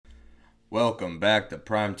Welcome back to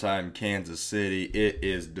Primetime Kansas City. It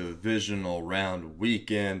is divisional round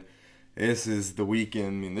weekend. This is the weekend.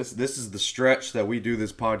 I mean, this is the stretch that we do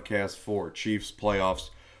this podcast for. Chiefs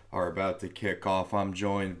playoffs are about to kick off. I'm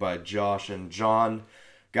joined by Josh and John.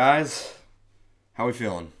 Guys, how we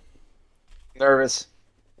feeling? Nervous.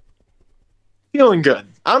 Feeling good.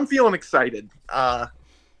 I'm feeling excited.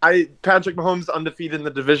 Patrick Mahomes undefeated in the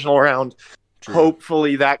divisional round. True.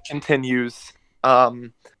 Hopefully that continues.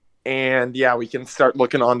 And yeah, we can start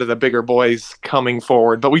looking on to the bigger boys coming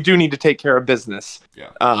forward. But we do need to take care of business.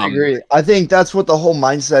 Yeah. I agree. I think that's what the whole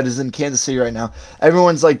mindset is in Kansas City right now.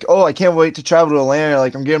 Everyone's like, oh, I can't wait to travel to Atlanta.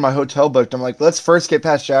 Like, I'm getting my hotel booked. I'm like, let's first get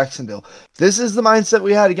past Jacksonville. This is the mindset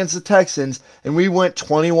we had against the Texans, and we went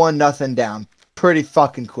 21-0 down pretty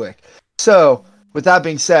fucking quick. So, with that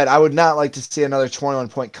being said, I would not like to see another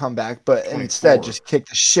 21-point comeback, but 24. instead just kick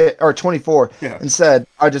the shit, or 24. Yeah. Instead,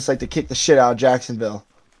 I'd just like to kick the shit out of Jacksonville.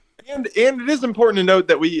 And it is important to note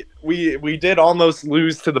that we did almost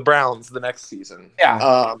lose to the Browns the next season.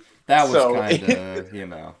 Yeah. That was So- kind of,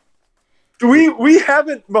 We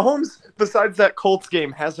haven't Mahomes, besides that Colts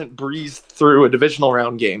game, hasn't breezed through a divisional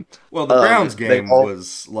round game. Well, the Browns they game all-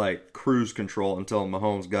 was like cruise control until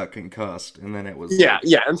Mahomes got concussed, and then it was Yeah,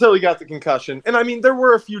 until he got the concussion. And I mean, there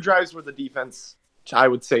were a few drives where the defense, I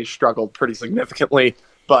would say, struggled pretty significantly.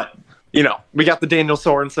 But, you know, we got the Daniel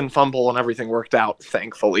Sorensen fumble and everything worked out,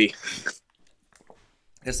 thankfully.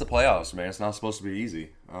 It's the playoffs, man. It's not supposed to be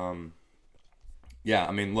easy. Yeah,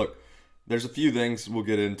 I mean, look, there's a few things we'll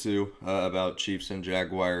get into about Chiefs and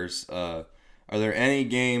Jaguars. Are there any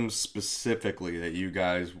games specifically that you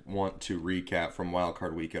guys want to recap from Wild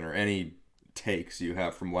Card Weekend, or any takes you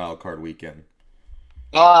have from Wild Card Weekend?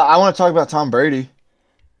 I want to talk about Tom Brady.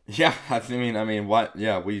 Yeah, I mean, what?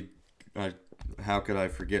 Yeah, how could I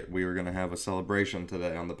forget we were going to have a celebration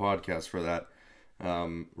today on the podcast for that?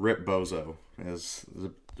 Rip Bozo is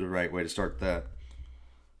the right way to start that.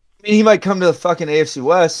 I mean, he might come to the fucking AFC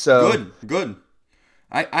West, so Good.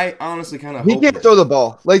 I honestly kind of he hope can't throw the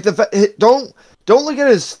ball. Like don't look at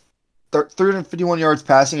his 351 yards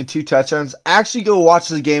passing and 2 touchdowns. Actually, go watch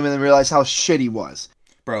the game and then realize how shit he was.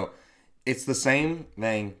 Bro, it's the same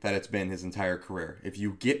thing that it's been his entire career. If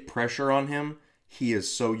you get pressure on him, he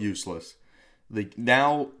is so useless.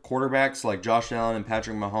 Now quarterbacks like Josh Allen and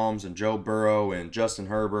Patrick Mahomes and Joe Burrow and Justin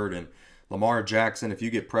Herbert and Lamar Jackson, if you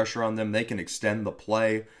get pressure on them, they can extend the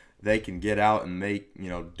play. They can get out and they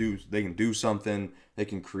can do something. They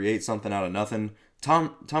can create something out of nothing.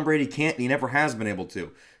 Tom Brady can't. He never has been able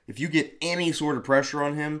to. If you get any sort of pressure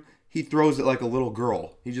on him, he throws it like a little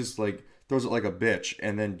girl. He just throws it like a bitch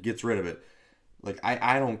and then gets rid of it.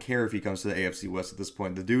 I don't care if he comes to the AFC West at this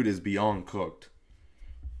point. The dude is beyond cooked.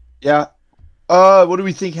 Yeah. What do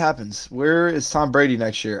we think happens? Where is Tom Brady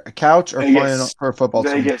next year? A couch or Vegas. playing for a football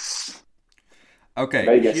team? Vegas. Okay,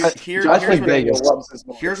 Vegas. here's I think what Vegas.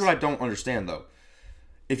 Here's what I don't understand, though.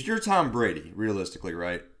 If you're Tom Brady, realistically,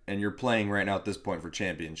 right, and you're playing right now at this point for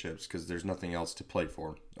championships because there's nothing else to play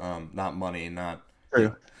for, not money, not...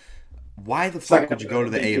 True. Why the fuck would you go to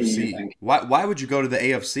the AFC? Why would you go to the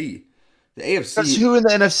AFC? The That's AFC... who in the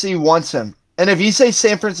NFC wants him. And if you say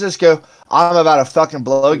San Francisco, I'm about to fucking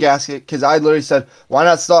blow a gasket because I literally said, why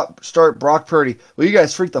not start Brock Purdy? Well, you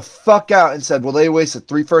guys freaked the fuck out and said, well, they wasted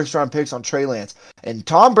 3 first-round picks on Trey Lance. And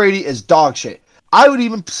Tom Brady is dog shit. I would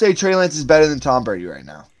even say Trey Lance is better than Tom Brady right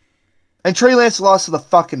now. And Trey Lance lost to the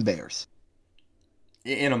fucking Bears.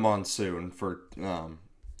 In a monsoon for,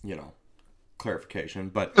 clarification.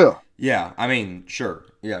 But, Ugh. yeah, I mean, sure.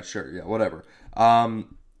 Yeah, whatever.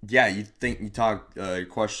 Yeah, you talk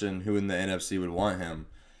question who in the NFC would want him.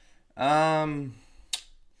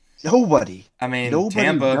 Nobody. I mean, Nobody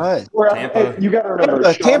Tampa. does. Tampa. You got to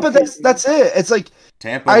remember. Tampa, that's it. It's like,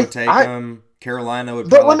 Tampa would take him. Carolina would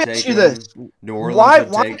but probably let me take ask you him. this. New Orleans why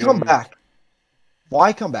would take come him. back?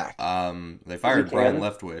 Why come back? They fired He Brian can.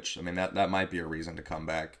 Leftwich. I mean, that might be a reason to come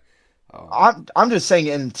back. I'm just saying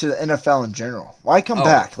into the NFL in general. Why come Oh.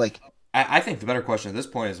 back? Like, I think the better question at this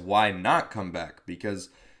point is why not come back? Because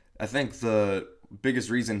I think the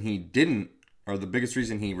biggest reason he didn't, or the biggest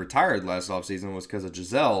reason he retired last offseason was because of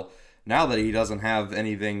Giselle. Now that he doesn't have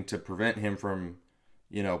anything to prevent him from,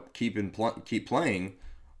 keep playing,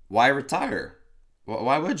 why retire?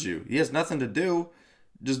 Why would you? He has nothing to do.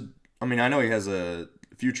 I know he has a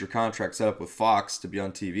future contract set up with Fox to be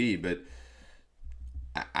on TV, but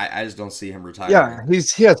I just don't see him retiring. yeah,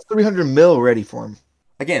 he has $300 million ready for him.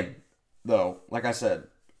 Again, though, like I said,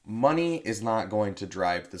 money is not going to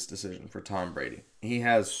drive this decision for Tom Brady. He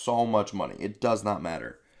has so much money. It does not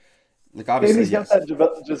matter. Like, And obviously, he's got yes.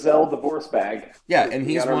 that Giselle divorce bag. Yeah, and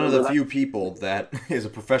You he's gotta one of the remember few people that is a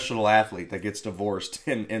professional athlete that gets divorced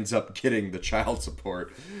and ends up getting the child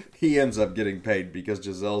support. He ends up getting paid because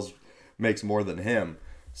Giselle's makes more than him.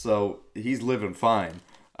 So he's living fine.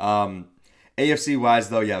 AFC wise,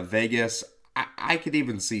 though, yeah, Vegas. I could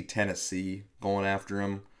even see Tennessee going after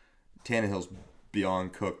him. Tannehill's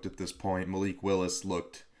beyond cooked at this point. Malik Willis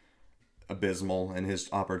looked abysmal in his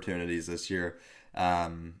opportunities this year.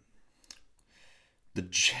 The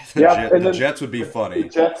Jets would be funny. The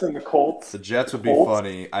Jets and the Colts. The Jets would be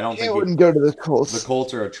funny. I don't He think wouldn't go to the Colts. the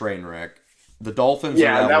Colts are a train wreck. The Dolphins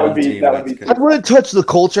Yeah, are that, that one would be- team that would that's be- good. I wouldn't touch the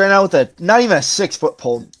Colts right now with not even a 6-foot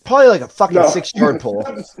pole. Probably like a fucking 6-yard pole.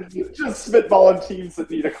 Just spitballing teams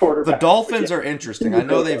that need a The quarterback. Dolphins are interesting. I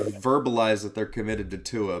know they've verbalized that they're committed to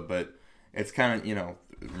Tua, but it's kind of,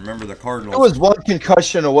 remember the Cardinals. It was one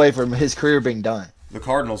concussion away from his career being done. The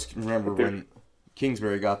Cardinals, remember when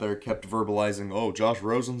Kingsbury got there, kept verbalizing, "Oh, Josh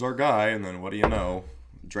Rosen's our guy," and then what do you know?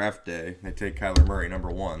 Draft day, they take Kyler Murray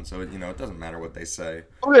 #1. So it doesn't matter what they say.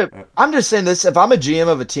 Okay, I'm just saying this. If I'm a GM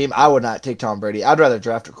of a team, I would not take Tom Brady. I'd rather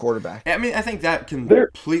draft a quarterback. I mean, I think that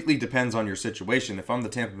completely depends on your situation. If I'm the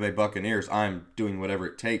Tampa Bay Buccaneers, I'm doing whatever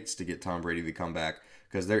it takes to get Tom Brady to come back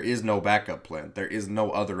because there is no backup plan. There is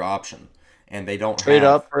no other option, and they don't Trade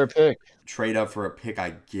up for a pick. Trade up for a pick,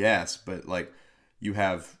 I guess, but like you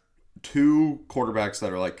have 2 quarterbacks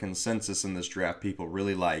that are like consensus in this draft. People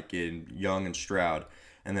really like in Young and Stroud.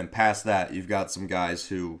 And then past that, you've got some guys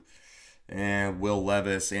who, Will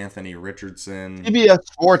Levis, Anthony Richardson. CBS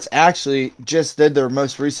Sports actually just did their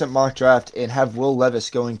most recent mock draft and have Will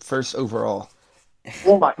Levis going first overall.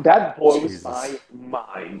 Oh my, that blows Jesus. my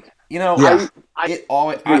mind. Yeah. I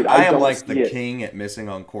am don't like see the it. king at missing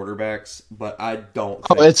on quarterbacks, but I don't.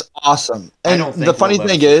 Oh, Think, it's awesome. I And don't think the funny Will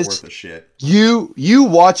Levis thing is, worth a shit. you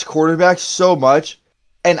watch quarterbacks so much,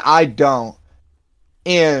 and I don't.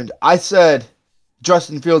 And I said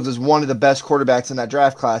Justin Fields is one of the best quarterbacks in that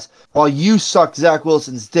draft class, while you suck Zach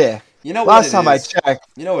Wilson's dick. You know Last what time it I is? checked,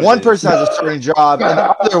 You know what one it is? person has a starting job, and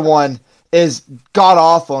the other one is god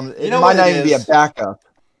awful. It You know might what not it even be a is? backup.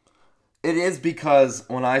 It is because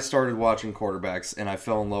when I started watching quarterbacks and I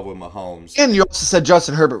fell in love with Mahomes. And you also said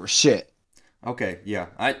Justin Herbert was shit. Okay, yeah.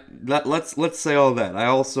 Let's say all that. I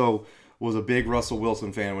also was a big Russell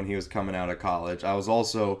Wilson fan when he was coming out of college. I was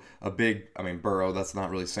also a big, Burrow. That's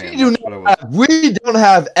not really saying We much, but I was. we don't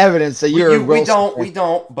have evidence that you're a We Wilson don't, fan. we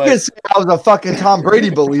don't, You can but say I was a fucking Tom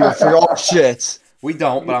Brady believer for all shits. we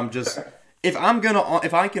don't. But I'm just, if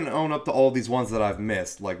I can own up to all these ones that I've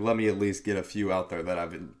missed, like let me at least get a few out there that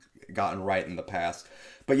I've gotten right in the past.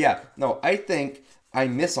 But yeah, no, I think I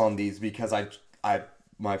miss on these because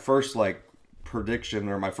my first prediction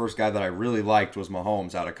or my first guy that I really liked was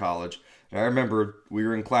Mahomes out of college. And I remember we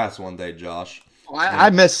were in class one day, Josh. I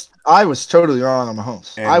was totally wrong on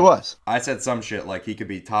Mahomes. And I was. I said some shit like he could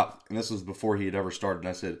be top, and this was before he had ever started. And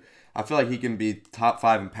I said, I feel like he can be top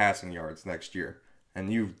 5 in passing yards next year.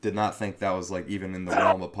 And you did not think that was even in the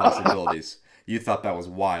realm of possibilities. You thought that was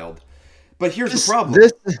wild. But here's the problem.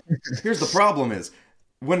 Here's the problem is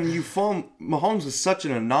when you fall, Mahomes is such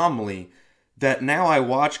an anomaly that now I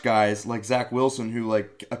watch guys like Zach Wilson who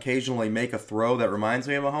occasionally make a throw that reminds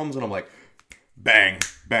me of Mahomes, and I'm like, bang,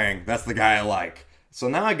 bang, that's the guy I like. So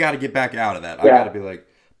now I got to get back out of that. I got to be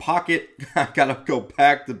pocket. I got to go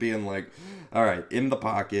back to being all right, in the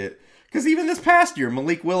pocket. Because even this past year,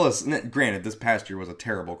 Malik Willis, granted, this past year was a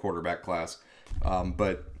terrible quarterback class,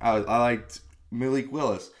 but I liked Malik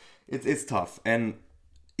Willis. It's tough. And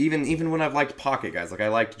even when I've liked pocket guys, I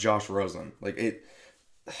liked Josh Rosen.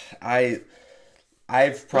 I've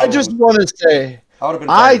probably... I just want to say, I would have been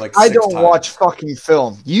I fired, don't 6 watch times. fucking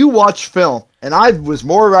film. You watch film, and I was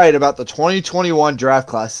more right about the 2021 draft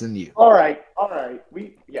class than you. All right.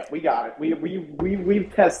 We got it.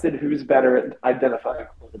 We've tested who's better at identifying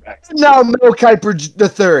quarterbacks. No, Mel Kiper the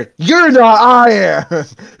third. You're not. I am.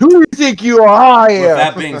 Who do you think you are? I am. With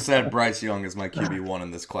that being said, Bryce Young is my QB1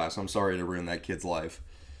 in this class. I'm sorry to ruin that kid's life.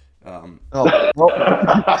 Oh, well.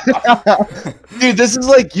 Dude, this is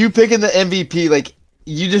like you picking the MVP.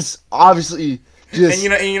 You just obviously just.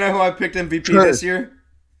 And you know who I picked MVP Sure. this year?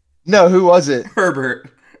 No, who was it? Herbert.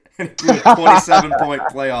 And he blew a 27-point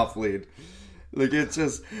playoff lead. It's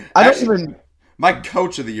just... I don't actually, even. my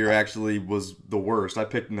coach of the year actually was the worst. I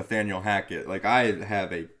picked Nathaniel Hackett. I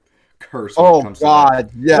have a curse when it Oh comes to that.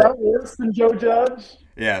 God, yeah. Is that worse than Joe Judge?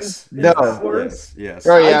 Yes. No. Yes.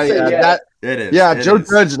 Oh yeah, I'd say yeah. yes. That. It is. Yeah, It Joe is.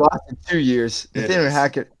 Judge lasted 2 years. It Nathaniel is.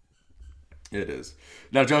 Hackett. It is.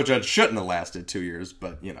 Now, Joe Judge shouldn't have lasted 2 years,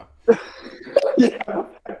 but, Yeah. He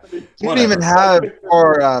didn't even have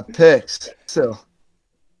 4 picks. So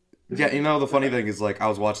Yeah, the funny thing is, like, I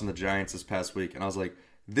was watching the Giants this past week, and I was like,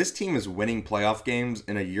 this team is winning playoff games,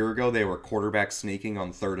 and a year ago they were quarterback sneaking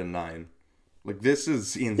on 3rd and 9. Like, this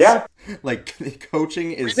is insane. Yeah. Like,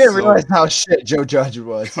 coaching is I didn't realize how shit Joe Judge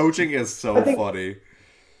was. Coaching is so funny.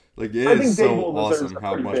 Like, it is so awesome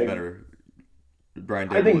how much better Brian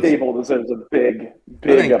Dable is. I think Dable deserves a big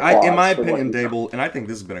applause. In my opinion, Dable, and I think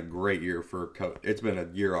this has been a great year for it's been a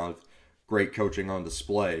year of great coaching on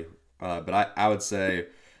display. But I would say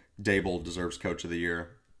Dable deserves Coach of the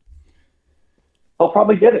Year. He'll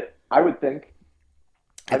probably get it, I would think.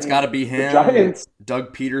 It's got to be him. Giants.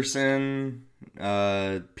 Doug Peterson,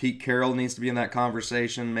 Pete Carroll needs to be in that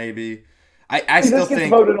conversation. Maybe. I still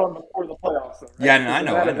think voted on before the playoffs. Though, right? Yeah, I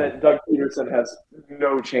know. Doug Peterson has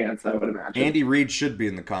no chance, I would imagine. Andy Reid should be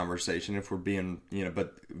in the conversation if we're being,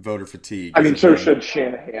 but voter fatigue. I mean, so should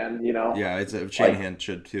Shanahan. Yeah, Shanahan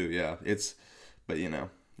should too. Yeah, but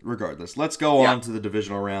regardless, let's go on to the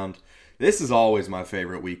divisional round. This is always my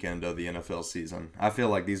favorite weekend of the NFL season. I feel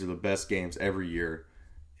like these are the best games every year.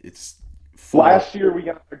 It's last year we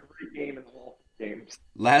got a great game in all games.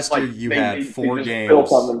 Last year you had 4 games.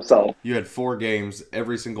 Built on themselves. You had 4 games.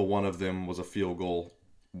 Every single one of them was a field goal,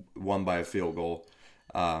 won by a field goal.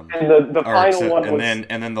 And the final one was,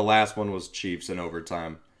 and then the last one was Chiefs in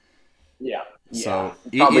overtime. Yeah. So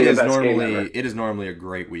it is normally a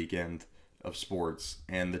great weekend of sports,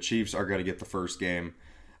 and the Chiefs are going to get the first game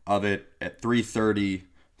of it at 3:30.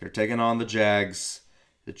 They're taking on the Jags.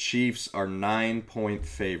 The Chiefs are 9-point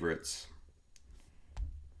favorites.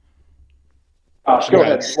 Gosh, go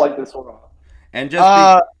ahead, light this one off. And just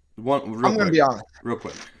I'm going to be honest. Real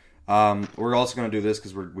quick. We're also going to do this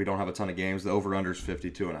because we don't have a ton of games. The over-under is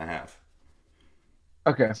 52.5.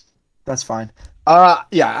 Okay, that's fine.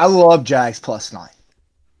 Yeah, I love Jags +9.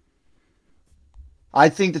 I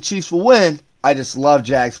think the Chiefs will win. I just love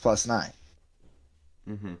Jags +9.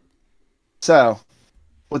 Mm-hmm. So,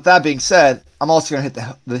 with that being said, I'm also going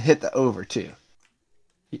to hit the over too.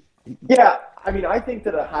 Yeah, I mean, I think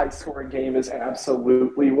that a high-scoring game is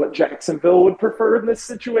absolutely what Jacksonville would prefer in this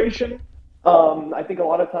situation. I think a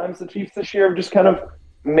lot of times the Chiefs this year have just kind of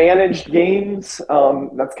managed games.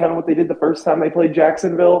 That's kind of what they did the first time they played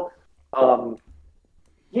Jacksonville.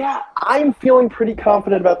 Yeah, I'm feeling pretty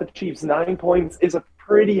confident about the Chiefs. 9 points is a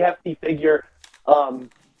pretty hefty figure.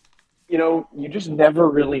 You just never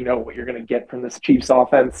really know what you're going to get from this Chiefs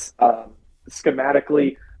offense.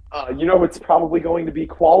 Schematically, it's probably going to be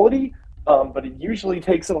quality, but it usually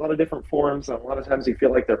takes a lot of different forms. And a lot of times you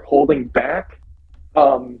feel like they're holding back.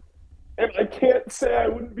 And I can't say I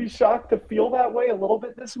wouldn't be shocked to feel that way a little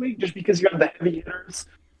bit this week, just because you have the heavy hitters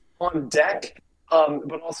on deck.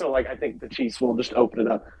 But also, I think the Chiefs will just open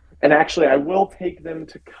it up. And actually, I will take them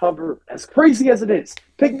to cover, as crazy as it is.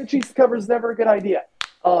 Picking the Chiefs to cover is never a good idea.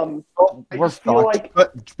 We're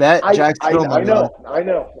fucked. Bet Jacksonville. I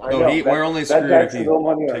know. We're only screwed if he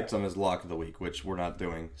picks on his lock of the week, which we're not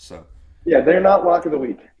doing. So yeah, they're not lock of the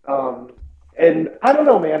week. And I don't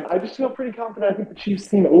know, man. I just feel pretty confident. I think the Chiefs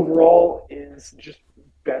team overall is just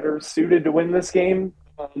better suited to win this game.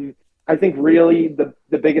 I think really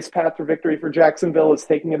the biggest path for victory for Jacksonville is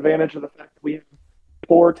taking advantage of the fact that we have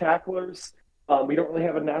 4 tacklers. We don't really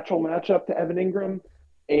have a natural matchup to Evan Ingram,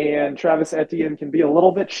 and Travis Etienne can be a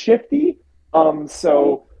little bit shifty.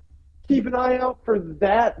 So keep an eye out for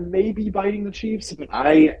that, maybe biting the Chiefs, but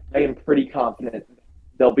I am pretty confident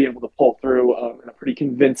they'll be able to pull through in a pretty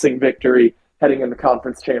convincing victory heading into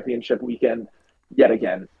conference championship weekend yet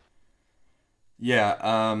again.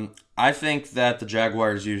 Yeah, I think that the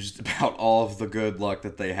Jaguars used about all of the good luck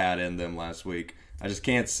that they had in them last week. I just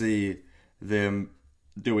can't see them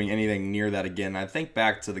doing anything near that again. I think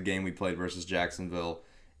back to the game we played versus Jacksonville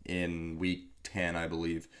in week 10, I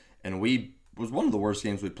believe, and it was one of the worst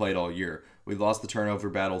games we played all year. We lost the turnover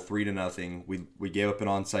battle 3-0. We gave up an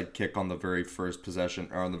onside kick on the very first possession,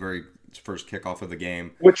 or on the very first kickoff of the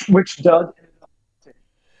game, which does.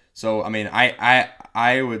 So I mean,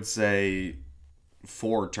 I would say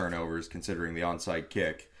 4 turnovers considering the onside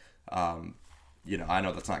kick. I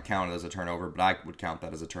know that's not counted as a turnover, but I would count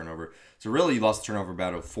that as a turnover. So really, you lost the turnover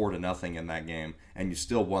battle 4-0 in that game, and you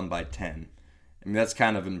still won by 10. I mean, that's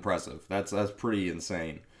kind of impressive. That's pretty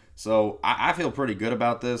insane. So I feel pretty good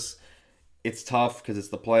about this. It's tough because it's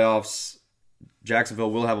the playoffs.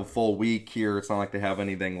 Jacksonville will have a full week here. It's not like they have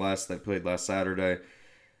anything less. They played last Saturday.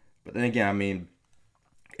 But then again, I mean,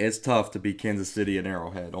 it's tough to beat Kansas City and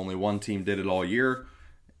Arrowhead. Only one team did it all year.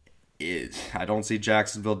 I don't see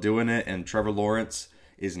Jacksonville doing it, and Trevor Lawrence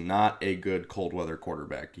is not a good cold weather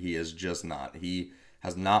quarterback. He is just not. He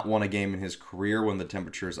has not won a game in his career when the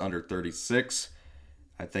temperature is under 36.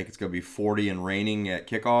 I think it's going to be 40 and raining at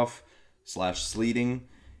kickoff / sleeting.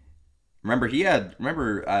 He had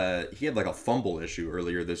like a fumble issue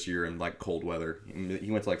earlier this year in like cold weather.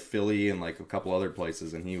 He went to like Philly and like a couple other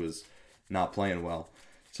places, and he was not playing well.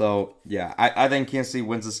 So yeah, I think Kansas City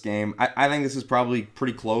wins this game. I think this is probably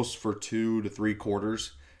pretty close for 2 to 3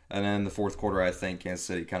 quarters, and then the fourth quarter, I think Kansas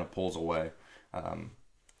City kind of pulls away.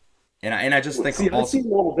 And I just think I see a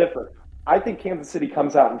little different. I think Kansas City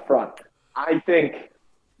comes out in front. I think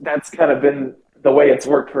that's kind of been the way it's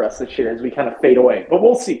worked for us this year as we kind of fade away. But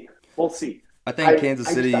we'll see. We'll see. I think Kansas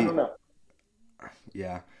City. I don't know.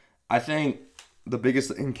 Yeah, I think the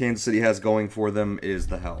biggest thing Kansas City has going for them is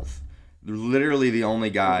the health. They're literally the only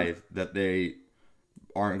guy that they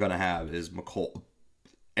aren't going to have is McColl,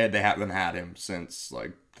 and they haven't had him since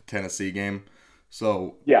like the Tennessee game.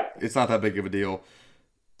 So yeah, it's not that big of a deal.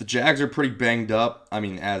 The Jags are pretty banged up. I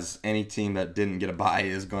mean, as any team that didn't get a bye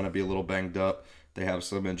is going to be a little banged up. They have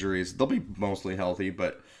some injuries. They'll be mostly healthy,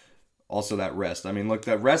 but also that rest. I mean, look,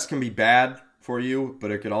 that rest can be bad for you,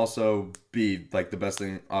 but it could also be like the best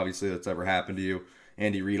thing, obviously, that's ever happened to you.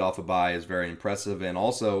 Andy Reid off a bye is very impressive. And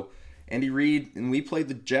also, Andy Reid, and we played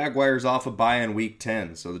the Jaguars off a bye in Week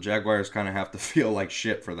 10, so the Jaguars kind of have to feel like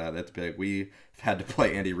shit for that. That's big. We've had to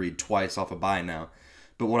play Andy Reid twice off a bye now.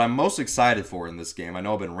 But what I'm most excited for in this game, I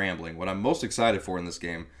know I've been rambling, what I'm most excited for in this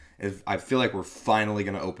game is I feel like we're finally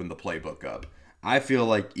going to open the playbook up. I feel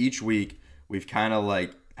like each week we've kind of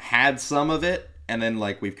like had some of it, and then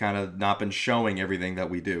like we've kind of not been showing everything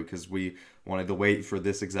that we do because we wanted to wait for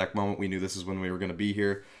this exact moment. We knew this is when we were going to be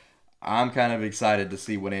here. I'm kind of excited to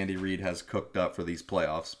see what Andy Reid has cooked up for these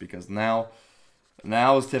playoffs because now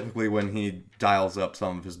is typically when he dials up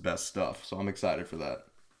some of his best stuff. So I'm excited for that.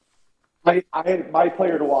 My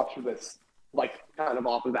player to watch for this, like kind of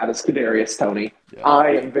off of that, is Kadarius Toney. Yeah.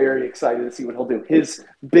 I am very excited to see what he'll do. His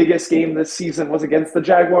biggest game this season was against the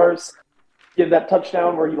Jaguars. He had that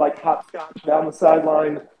touchdown where he like hopscotched down the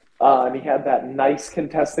sideline, and he had that nice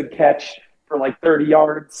contested catch for like 30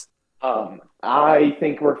 yards. I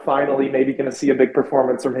think we're finally maybe going to see a big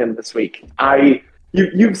performance from him this week.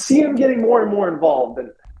 You've seen him getting more and more involved,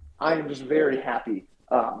 and I am just very happy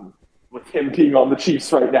with him being on the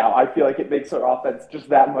Chiefs right now. I feel like it makes our offense just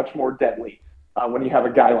that much more deadly when you have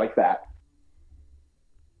a guy like that.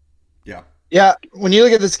 Yeah. Yeah, when you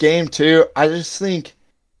look at this game, too, I just think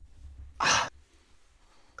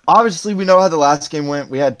obviously we know how the last game went.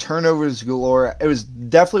 We had turnovers galore. It was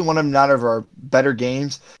definitely one of our better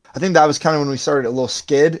games. I think that was kind of when we started a little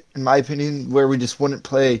skid, in my opinion, where we just wouldn't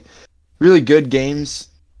play really good games.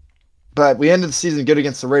 But we ended the season good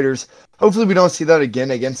against the Raiders. Hopefully we don't see that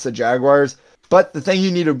again against the Jaguars. But the thing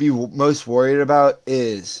you need to be most worried about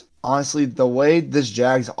is, honestly, the way this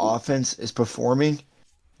Jags offense is performing.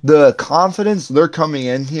 The confidence they're coming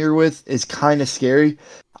in here with is kind of scary.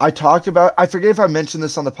 I forget if I mentioned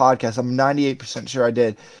this on the podcast. I'm 98% sure I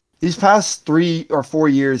did. These past 3 or 4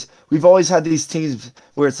 years, we've always had these teams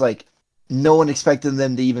where it's like no one expected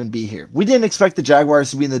them to even be here. We didn't expect the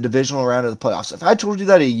Jaguars to be in the divisional round of the playoffs. If I told you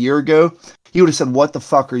that a year ago, you would have said, what the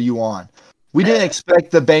fuck are you on? We didn't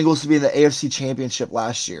expect the Bengals to be in the AFC Championship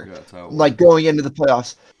last year, like going into the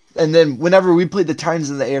playoffs. And then whenever we played the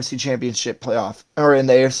Titans in the AFC Championship playoff, or in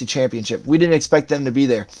the AFC Championship, we didn't expect them to be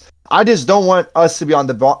there. I just don't want us to be on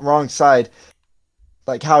the wrong side,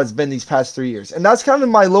 like how it's been these past 3 years. And that's kind of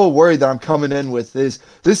my little worry that I'm coming in with is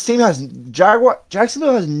this team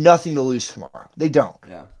Jacksonville has nothing to lose tomorrow. They don't.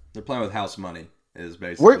 Yeah. They're playing with house money is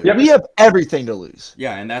basically. We have everything to lose.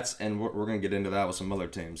 Yeah, and we're going to get into that with some other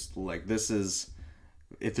teams. Like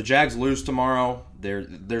if the Jags lose tomorrow,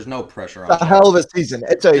 there's no pressure on a hell of a season.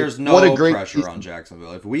 There's no pressure season. on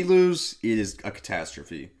Jacksonville. If we lose, it is a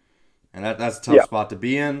catastrophe. And that's a tough spot to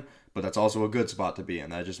be in, but that's also a good spot to be in.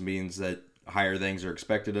 That just means that higher things are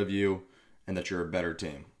expected of you and that you're a better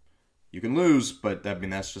team. You can lose, but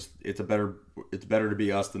it's better to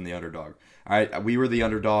be us than the underdog. All right, we were the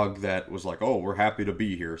underdog that was like, "Oh, we're happy to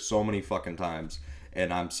be here" so many fucking times.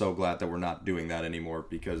 And I'm so glad that we're not doing that anymore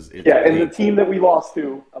because it's and the team that we lost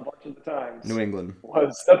to a bunch of the times, New England,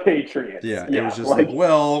 was the Patriots. Yeah, it was just like,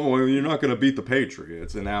 well, you're not going to beat the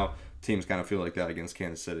Patriots, and now teams kind of feel like that against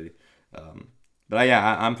Kansas City. But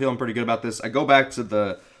I'm feeling pretty good about this. I go back to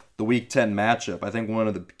the Week 10 matchup. I think one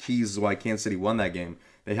of the keys why Kansas City won that game,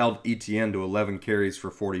 they held Etienne to 11 carries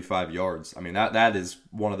for 45 yards. I mean, that is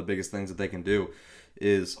one of the biggest things that they can do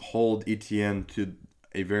is hold Etienne to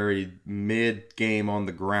a very mid-game on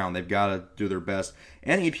the ground. They've got to do their best.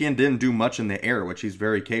 And Etienne didn't do much in the air, which he's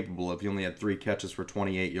very capable of. He only had 3 catches for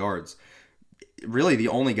 28 yards. Really, the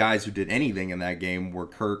only guys who did anything in that game were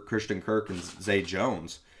Christian Kirk and Zay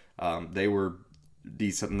Jones. They were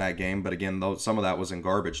decent in that game, but again, some of that was in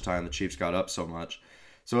garbage time. The Chiefs got up so much.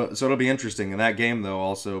 So it'll be interesting. In that game, though,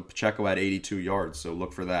 also, Pacheco had 82 yards, so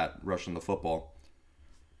look for that, rushing the football.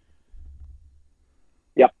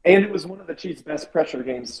 Yep, and it was one of the Chiefs' best pressure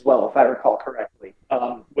games as well, if I recall correctly,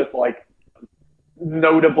 with like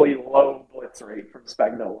notably low blitz rate from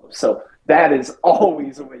Spagnuolo. So that is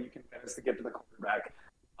always a way you can win is to get to the quarterback.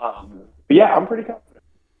 But yeah, I'm pretty confident.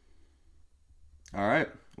 All right.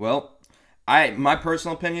 Well, my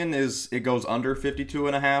personal opinion is it goes under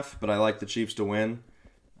 52.5, but I like the Chiefs to win.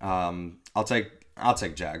 I'll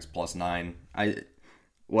take Jags plus 9.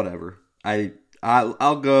 Whatever. I'll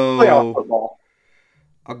go. Playoff football.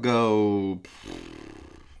 I'll go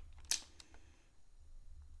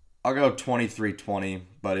 23-20,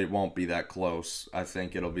 but it won't be that close. I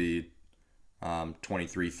think it'll be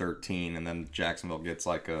 23-13, and then Jacksonville gets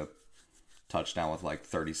like a touchdown with like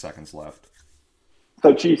 30 seconds left.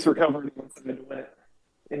 So Chiefs recovered once they win it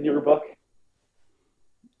in your book.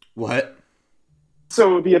 What?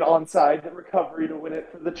 So it would be an onside recovery to win it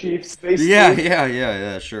for the Chiefs, basically.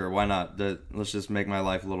 Yeah, sure. Why not? Let's just make my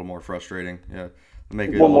life a little more frustrating. Yeah.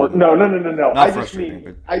 Make it one more. No. Not I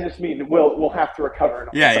frustrating, just mean we'll have to recover.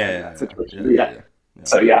 Yeah. Situation. Yeah.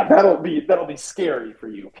 So yeah, that'll be scary for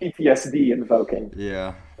you. PTSD invoking.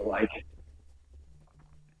 Yeah. Like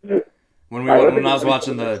when I was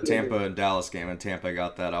watching the Tampa and Dallas game, and Tampa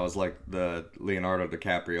got that, I was like the Leonardo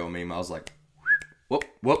DiCaprio meme. I was like, whoop,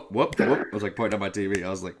 whoop, whoop, whoop. I was like pointing at my TV. I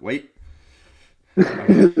was like, wait.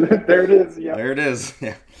 There it is. Yeah. There it is.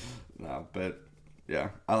 Yeah. No, but.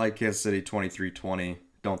 Yeah, I like Kansas City 23-20.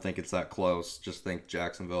 Don't think it's that close. Just think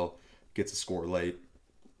Jacksonville gets a score late.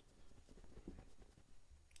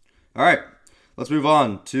 All right, let's move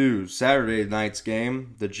on to Saturday night's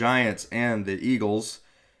game, the Giants and the Eagles.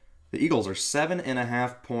 The Eagles are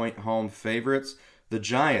 7.5-point home favorites. The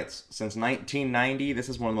Giants, since 1990, this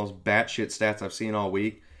is one of the most batshit stats I've seen all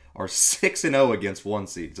week, are 6-0 against 1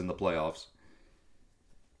 seeds in the playoffs.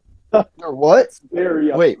 Or what?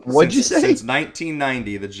 Wait, what'd you say? Since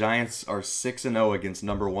 1990, the Giants are 6-0 against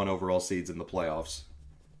number 1 overall seeds in the playoffs.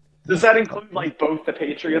 Does that include like both the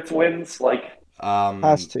Patriots wins? Like,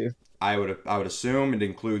 has to. I would assume it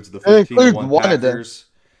includes the 15-1 Packers.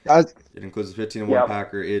 It includes the 15-1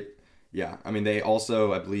 Packer. I mean, they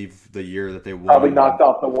also, I believe, the year that they won, probably knocked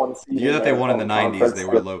off the 1 seed. The year that they won in the 90s, they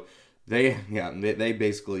were low. They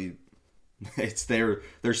basically,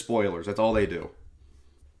 they're spoilers. That's all they do.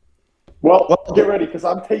 Well, get ready because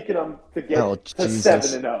I'm taking them to get to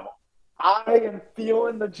 7-0. I am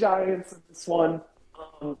feeling the Giants in this one.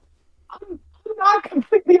 I'm not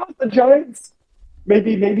completely off the Giants.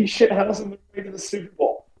 Maybe shithousing their way to the Super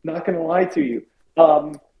Bowl. Not going to lie to you.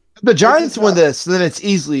 The Giants win this, then it's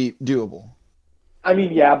easily doable. I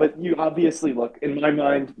mean, yeah, but you obviously look. In my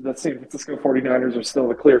mind, the San Francisco 49ers are still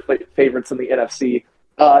the clear favorites in the NFC.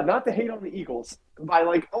 Not to hate on the Eagles. By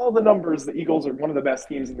like all the numbers, the Eagles are one of the best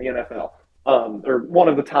teams in the NFL, or one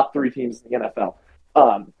of the top 3 teams in the NFL.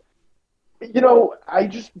 I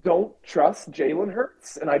just don't trust Jalen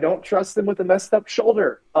Hurts, and I don't trust him with a messed up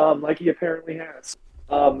shoulder, like he apparently has.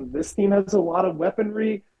 This team has a lot of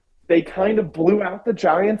weaponry. They kind of blew out the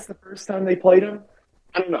Giants the first time they played them.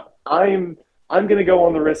 I don't know. I'm going to go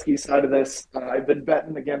on the risky side of this. I've been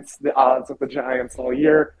betting against the odds of the Giants all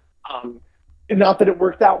year. Not that it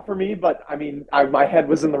worked out for me, but I mean, my head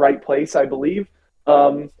was in the right place, I believe.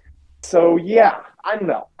 So yeah, I don't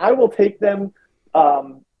know. I will take them.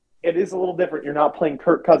 It is a little different. You're not playing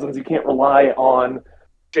Kirk Cousins. You can't rely on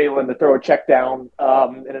Jalen to throw a check down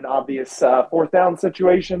in an obvious 4th down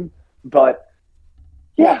situation. But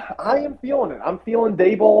yeah, I am feeling it. I'm feeling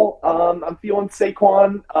Dable. I'm feeling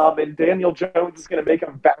Saquon. And Daniel Jones is going to make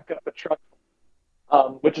him back up a truck,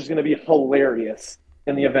 which is going to be hilarious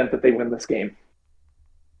in the event that they win this game.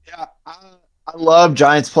 Yeah, I love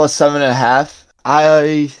Giants plus 7.5.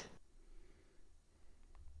 I'm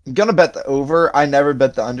gonna bet the over. I never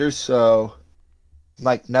bet the under, so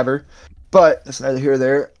like never. But that's neither here nor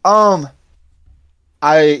there.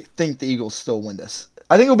 I think the Eagles still win this.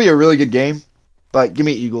 I think it'll be a really good game, but give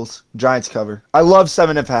me Eagles. Giants cover. I love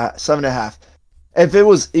 7.5. If it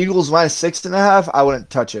was Eagles minus 6.5, I wouldn't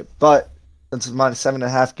touch it. But since it's minus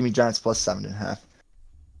 7.5, give me Giants plus 7.5.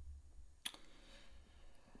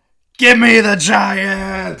 Give me the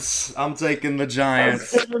Giants! I'm taking the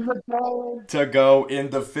Giants to go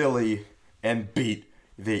into Philly and beat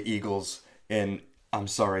the Eagles. And I'm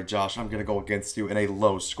sorry, Josh, I'm going to go against you in a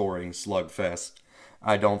low-scoring slugfest.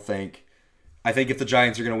 I think if the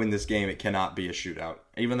Giants are going to win this game, it cannot be a shootout.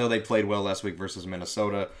 Even though they played well last week versus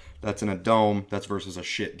Minnesota, that's in a dome. That's versus a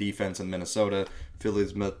shit defense in Minnesota.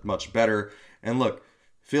 Philly's much better. And look,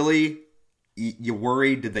 Philly, you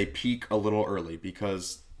worry, did they peak a little early?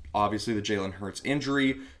 Because obviously the Jalen Hurts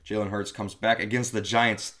injury. Jalen Hurts comes back against the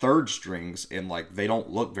Giants' third strings, and like they don't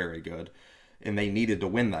look very good, and they needed to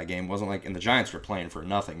win that game. It wasn't like, and the Giants were playing for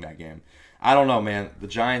nothing that game. I don't know, man. The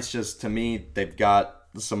Giants just, to me, they've got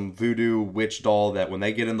some voodoo witch doll that when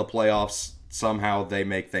they get in the playoffs, somehow they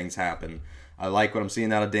make things happen. I like what I'm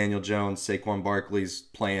seeing out of Daniel Jones. Saquon Barkley's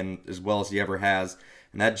playing as well as he ever has.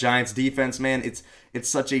 And that Giants defense, man, it's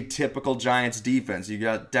such a typical Giants defense. You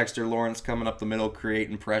got Dexter Lawrence coming up the middle,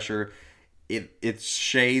 creating pressure. It's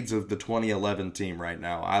shades of the 2011 team right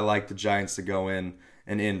now. I like the Giants to go in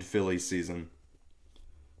and end Philly's season.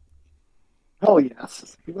 Oh,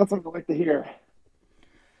 yes. That's what I like to hear.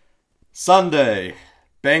 Sunday,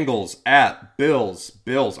 Bengals at Bills.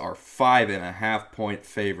 Bills are 5.5-point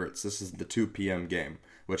favorites. This is the 2 p.m. game,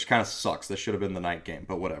 which kind of sucks. This should have been the night game,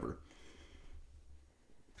 but whatever.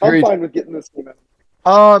 I'm fine with getting this game in.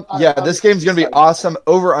 This game's going to be awesome.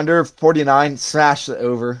 Over, under 49. Smash the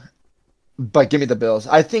over. But give me the Bills.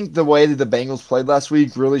 I think the way that the Bengals played last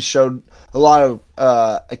week really showed a lot of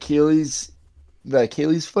Achilles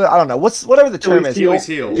foot. I don't know. Whatever the term is. Achilles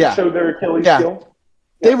heel. Yeah. Showed their Achilles Yeah. heel.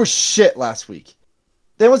 They were shit last week.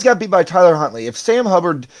 They almost got beat by Tyler Huntley. If Sam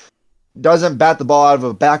Hubbard doesn't bat the ball out of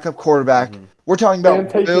a backup quarterback, we're talking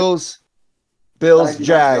about Bills, 99 Jags,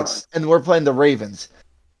 yards. and we're playing the Ravens.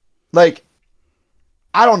 Like,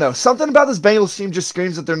 I don't know. Something about this Bengals team just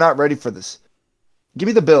screams that they're not ready for this. Give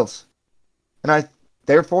me the Bills. And I,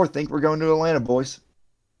 therefore, think we're going to Atlanta, boys.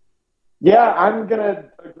 Yeah, I'm going to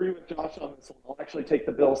agree with Josh on this one. I'll actually take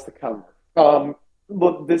the Bills to cover.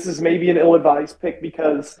 Look, this is maybe an ill-advised pick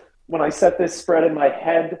because when I set this spread in my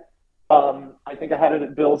head, I think I had it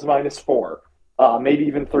at Bills -4, maybe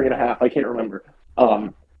even 3.5. I can't remember.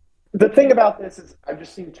 The thing about this is I've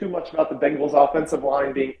just seen too much about the Bengals' offensive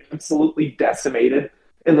line being absolutely decimated.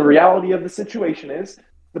 And the reality of the situation is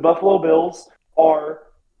the Buffalo Bills are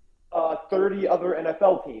 30 other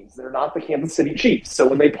NFL teams. They're not the Kansas City Chiefs. So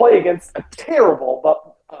when they play against a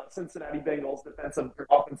terrible Cincinnati Bengals defensive or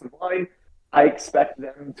offensive line, I expect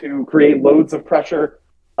them to create loads of pressure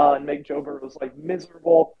and make Joe Burrow's life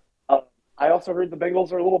miserable. I also heard the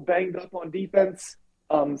Bengals are a little banged up on defense.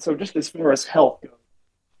 So just as far as health goes,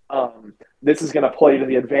 this is going to play to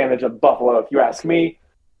the advantage of Buffalo, if you ask me.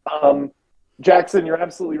 Jackson, you're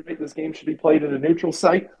absolutely right. This game should be played at a neutral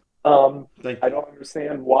site. I don't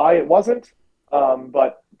understand why it wasn't,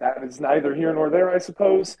 but that is neither here nor there, I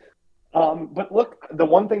suppose. But look, the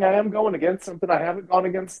one thing I am going against, something I haven't gone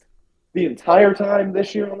against the entire time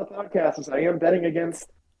this year on the podcast, is I am betting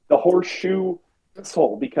against the horseshoe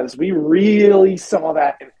whistle because we really saw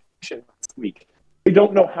that in action last week. We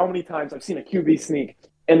don't know how many times I've seen a QB sneak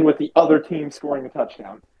end with the other team scoring a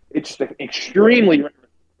touchdown. It's just extremely rare.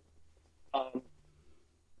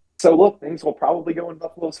 So look, things will probably go in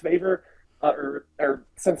Buffalo's favor, or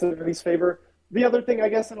Cincinnati's favor. The other thing I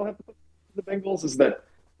guess I don't have to put the Bengals is that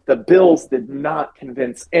the Bills did not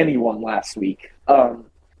convince anyone last week.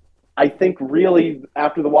 I think really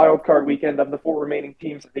after the wild card weekend of the 4 remaining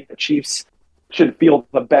teams, I think the Chiefs should feel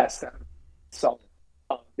the best out of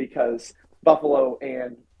it, because Buffalo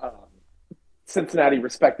and Cincinnati,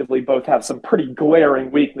 respectively, both have some pretty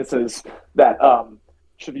glaring weaknesses that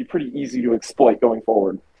should be pretty easy to exploit going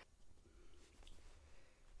forward.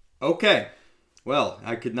 Okay. Well,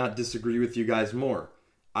 I could not disagree with you guys more.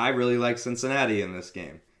 I really like Cincinnati in this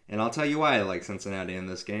game. And I'll tell you why I like Cincinnati in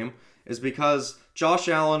this game. Is because Josh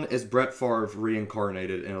Allen is Brett Favre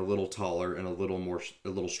reincarnated and a little taller and a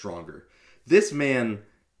little stronger. This man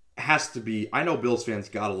has to be, I know Bills fans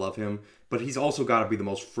gotta love him, but he's also gotta be the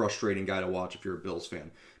most frustrating guy to watch if you're a Bills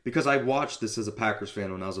fan. Because I watched this as a Packers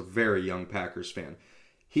fan when I was a very young Packers fan.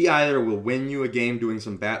 He either will win you a game doing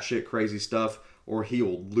some batshit crazy stuff, or he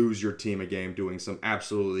will lose your team a game doing some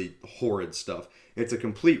absolutely horrid stuff. It's a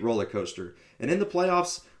complete roller coaster. And in the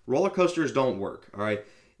playoffs, roller coasters don't work, all right?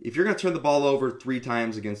 If you're going to turn the ball over 3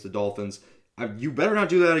 times against the Dolphins, you better not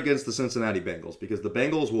do that against the Cincinnati Bengals, because the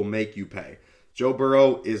Bengals will make you pay. Joe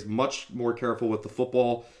Burrow is much more careful with the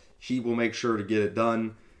football. He will make sure to get it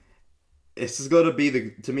done. This is going to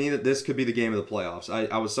be, to me, that this could be the game of the playoffs.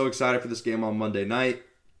 I was so excited for this game on Monday night.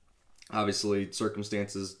 Obviously,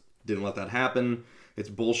 circumstances didn't let that happen. It's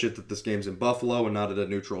bullshit that this game's in Buffalo and not at a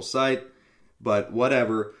neutral site. But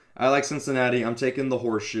whatever. I like Cincinnati. I'm taking the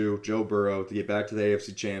horseshoe, Joe Burrow, to get back to the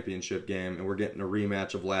AFC Championship game, and we're getting a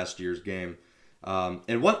rematch of last year's game.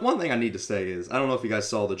 And one thing I need to say is, I don't know if you guys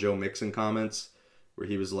saw the Joe Mixon comments, where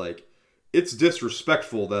he was like, it's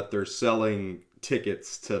disrespectful that they're selling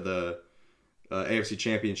tickets to the AFC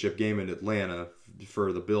Championship game in Atlanta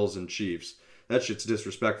for the Bills and Chiefs. That shit's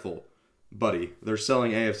disrespectful. buddy, they're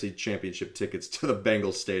selling AFC Championship tickets to the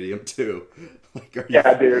Bengals stadium too. Like,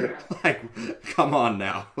 yeah, dude. Like, come on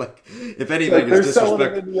now. Like, if anything is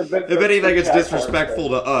disrespectful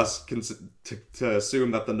to us, to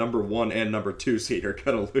assume that the number 1 and number 2 seed are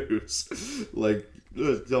gonna lose. Like,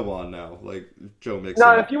 come on now. Like, Joe Mixon.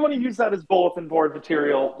 No, if you want to use that as bulletin board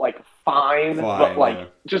material, like, fine, but like,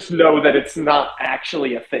 just know that it's not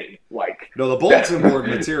actually a thing. Like, no, the bulletin board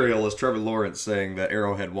material is Trevor Lawrence saying that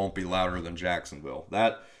Arrowhead won't be louder than Jacksonville.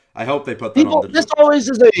 That, I hope they put that on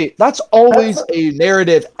the. That's always a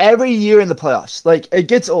narrative every year in the playoffs. Like, it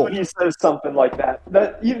gets old. When he says something like that,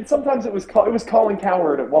 even sometimes it was Colin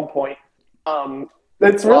Cowherd at one point.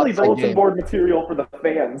 That's really bulletin board material for the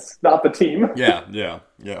fans, not the team. Yeah.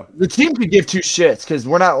 The team could give two shits because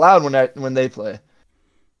we're not loud when they play.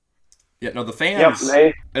 Yeah, no, the fans.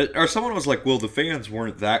 Or someone was like, well, the fans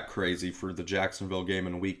weren't that crazy for the Jacksonville game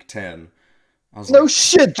in Week 10.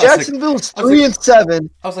 Shit, Jacksonville's 3-7.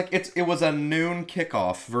 I was like, it was a noon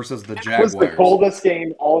kickoff versus the Jaguars. It was the coldest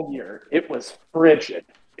game all year. It was frigid.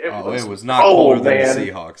 It was not colder than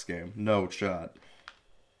the Seahawks game. No shot.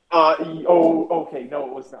 Okay. No,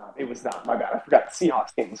 it was not. It was not. My bad. I forgot the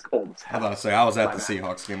Seahawks game was cold as hell. I was about to say, I was at the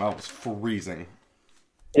Seahawks game. I was freezing.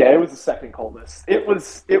 Yeah, it was the second coldest. It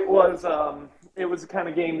was the kind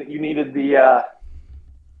of game that you needed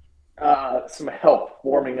some help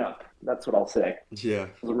warming up. That's what I'll say. Yeah.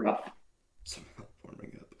 It was rough. Some help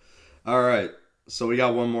warming up. All right. So we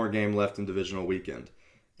got one more game left in divisional weekend.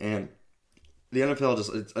 And the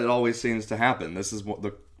NFL it always seems to happen. This is what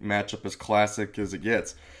the matchup as classic as it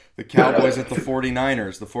gets. The Cowboys at the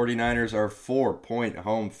 49ers. The 49ers are 4-point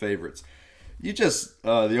home favorites.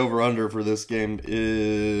 The over-under for this game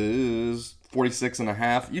is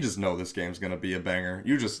 46.5. You just know this game's going to be a banger.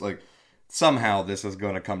 You just, like, somehow this is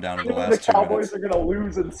going to come down to the last 2 minutes. The Cowboys are going to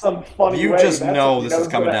lose in some funny way. You just know this is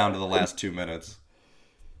coming down to the last 2 minutes.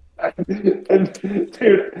 And,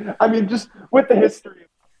 dude, I mean, just with the history,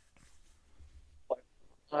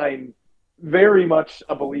 I'm very much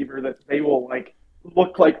a believer that they will, like,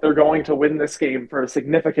 look like they're going to win this game for a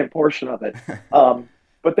significant portion of it.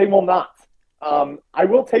 But they will not. I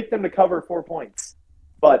will take them to cover 4 points,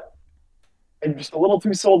 but I'm just a little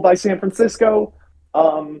too sold by San Francisco.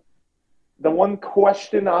 The one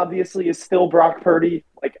question, obviously, is still Brock Purdy.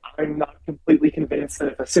 Like, I'm not completely convinced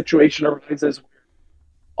that if a situation arises where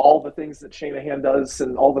all the things that Shanahan does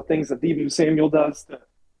and all the things that Deebo Samuel does to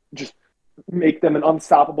just make them an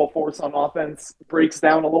unstoppable force on offense breaks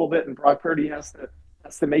down a little bit and Brock Purdy has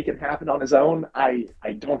to make it happen on his own, I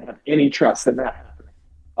don't have any trust in that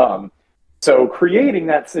happening. So creating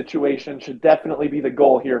that situation should definitely be the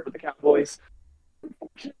goal here for the Cowboys.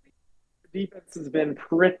 Unfortunately, the defense has been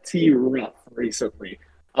pretty rough recently.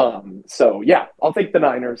 So, yeah, I'll take the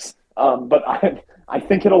Niners. But I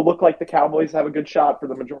think it'll look like the Cowboys have a good shot for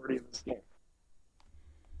the majority of this game.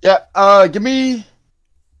 Yeah, give me...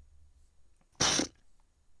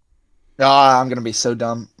 I'm going to be so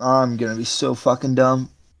dumb. I'm going to be so fucking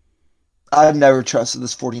dumb. I've never trusted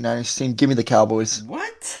this 49ers team. Give me the Cowboys.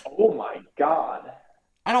 What? Oh, my God.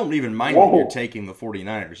 I don't even mind that you're taking the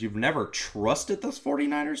 49ers. You've never trusted this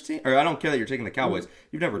 49ers team? Or I don't care that you're taking the Cowboys.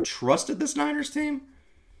 You've never trusted this Niners team?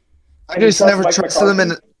 I just never trusted them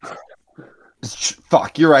in...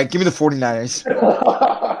 Fuck, you're right. Give me the 49ers.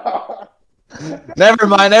 Never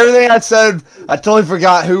mind. Everything I said, I totally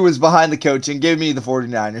forgot who was behind the coaching. Give me the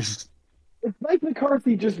 49ers. Mike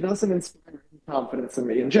McCarthy just doesn't inspire confidence in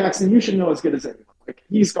me. And Jackson, you should know as good as anyone. Like,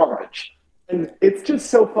 he's garbage. And it's just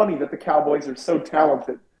so funny that the Cowboys are so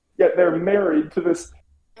talented, yet they're married to this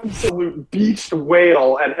absolute beached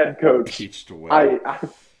whale at head coach. Beached whale.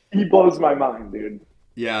 He blows my mind, dude.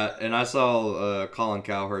 Yeah, and I saw Colin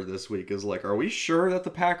Cowherd this week is like, are we sure that the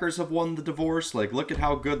Packers have won the divorce? Like, look at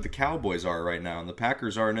how good the Cowboys are right now, and the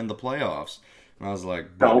Packers aren't in the playoffs. And I was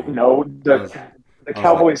like, buddy. No, the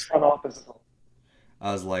Cowboys front office.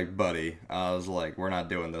 I was like, buddy. I was like, we're not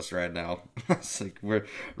doing this right now. It's like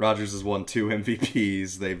Rodgers has won 2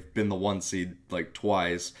 MVPs. They've been the 1 seed like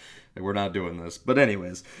twice. Like, we're not doing this. But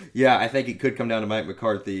anyways, yeah, I think it could come down to Mike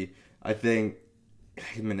McCarthy. I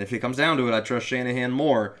mean, if it comes down to it, I trust Shanahan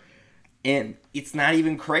more. And it's not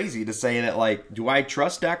even crazy to say that, like, do I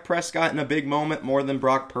trust Dak Prescott in a big moment more than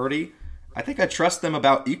Brock Purdy? I think I trust them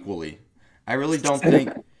about equally. I really don't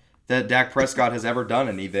think that Dak Prescott has ever done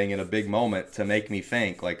anything in a big moment to make me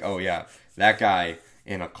think, like, oh, yeah, that guy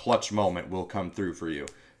in a clutch moment will come through for you.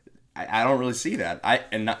 I don't really see that. I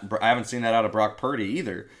haven't seen that out of Brock Purdy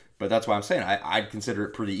either, but that's why I'm saying I'd consider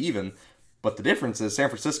it pretty even. But the difference is San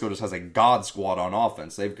Francisco just has a god squad on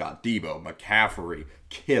offense. They've got Deebo, McCaffrey,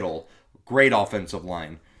 Kittle, great offensive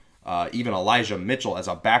line. even Elijah Mitchell as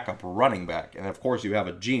a backup running back. And, of course, you have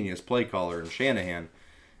a genius play caller in Shanahan.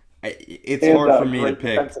 It's hard for me to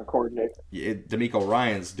pick. Defensive coordinator. D'Amico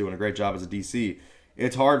Ryan's doing a great job as a DC.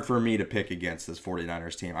 It's hard for me to pick against this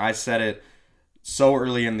 49ers team. I said it so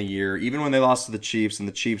early in the year, even when they lost to the Chiefs and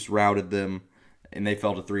the Chiefs routed them and they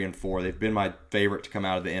fell to 3-4. They've been my favorite to come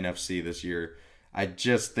out of the NFC this year. I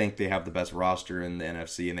just think they have the best roster in the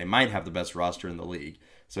NFC, and they might have the best roster in the league.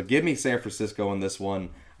 So give me San Francisco in this one.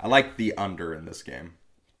 I like the under in this game.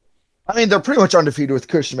 I mean, they're pretty much undefeated with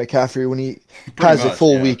Christian McCaffrey when he has a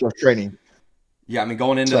full week of training. Yeah, I mean,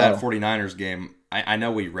 going into that 49ers game, I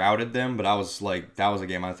know we routed them, but I was like, that was a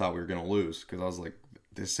game I thought we were going to lose because I was like,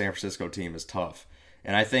 this San Francisco team is tough.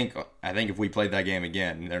 And I think if we played that game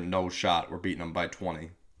again, there's no shot we're beating them by 20.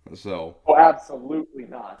 So, absolutely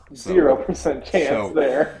not. 0% chance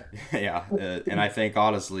there. Yeah, and I think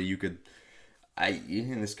honestly, you could.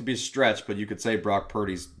 This could be a stretch, but you could say Brock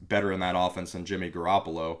Purdy's better in that offense than Jimmy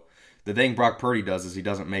Garoppolo. The thing Brock Purdy does is he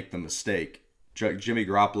doesn't make the mistake. Jimmy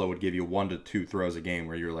Garoppolo would give you 1 to 2 throws a game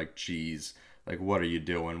where you're like, geez, like what are you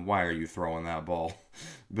doing? Why are you throwing that ball?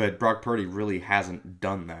 But Brock Purdy really hasn't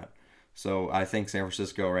done that. So I think San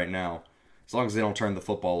Francisco right now, as long as they don't turn the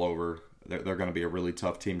football over, they're going to be a really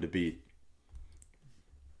tough team to beat.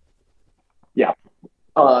 Yeah.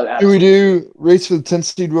 Can we do race for the 10th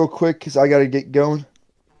seed real quick because I got to get going?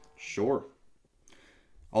 Sure.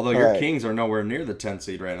 Although your Kings are nowhere near the 10th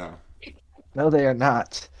seed right now. No, they are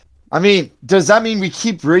not. I mean, does that mean we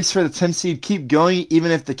keep race for the 10th seed, keep going,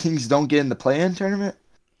 even if the Kings don't get in the play-in tournament?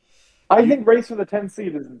 I think race for the 10th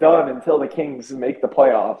seed is done until the Kings make the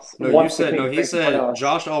playoffs. He said,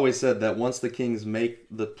 Josh always said that once the Kings make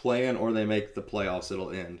the play-in or they make the playoffs,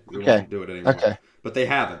 it'll end. We won't do it anymore. Okay. But they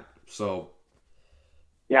haven't, so.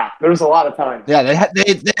 Yeah, there's a lot of time. Yeah, they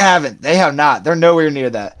haven't. They have not. They're nowhere near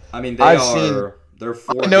that. I mean, they're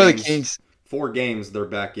 4 games. The Kings. 4 games, they're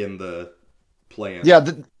back in the play-in. Yeah,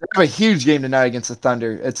 they have a huge game tonight against the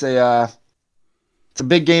Thunder. It's a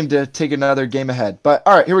big game to take another game ahead. But,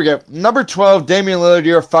 all right, here we go. Number 12, Damian Lillard,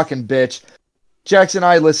 you're a fucking bitch. Jackson,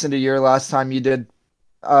 I listened to your last time you did,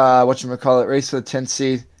 race for the 10th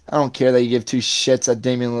seed. I don't care that you give 2 shits that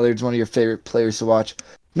Damian Lillard's one of your favorite players to watch.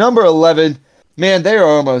 Number 11, man, they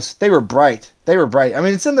were bright. They were bright. I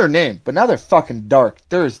mean, it's in their name, but now they're fucking dark.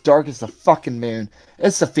 They're as dark as the fucking moon.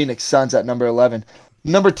 It's the Phoenix Suns at number 11.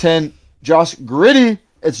 Number 10, Josh Giddey.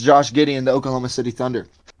 It's Josh Giddey and the Oklahoma City Thunder.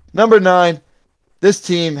 Number 9, this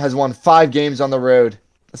team has won 5 games on the road.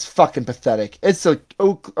 It's fucking pathetic. It's the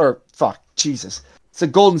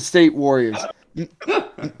Golden State Warriors.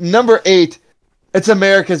 Number 8, it's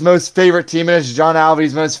America's most favorite team, and it's John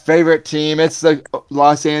Alvey's most favorite team. It's the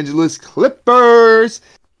Los Angeles Clippers.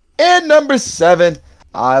 And number 7,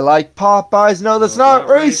 I like Popeyes. No, that's not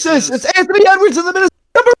racist. It's Anthony Edwards in the Minnesota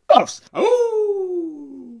Timberwolves.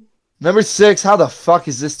 Oh. Number 6, how the fuck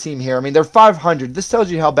is this team here? I mean, they're 500. This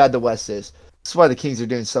tells you how bad the West is. That's why the Kings are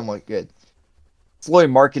doing somewhat good. It's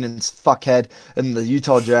Lloyd Markkinen's fuckhead and the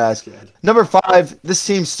Utah Jazz. Number 5, this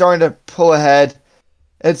team's starting to pull ahead.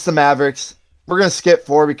 It's the Mavericks. We're going to skip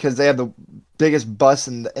 4 because they have the biggest bust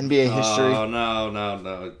in the NBA history. Oh,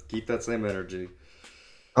 no. Keep that same energy.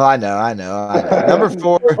 Oh, I know. Number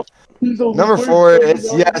 4,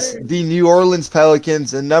 it's, the New Orleans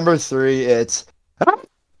Pelicans. And number 3, it's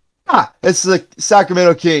the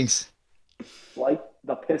Sacramento Kings. Like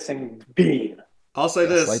the pissing bean. I'll say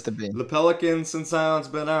this. Like the Pelicans, since Zion's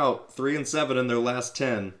been out, 3-7 in their last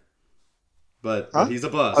 10. But he's a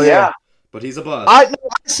bust. Oh, yeah. But he's a bust. I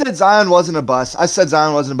said Zion wasn't a bust. My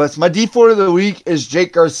D4 of the week is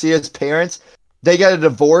Jake Garcia's parents. They got a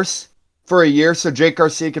divorce for a year so Jake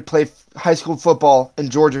Garcia could play high school football in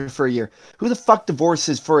Georgia for a year. Who the fuck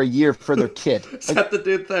divorces for a year for their kid? Is that the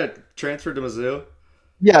dude that transferred to Mizzou?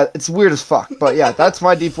 Yeah, it's weird as fuck. But yeah, that's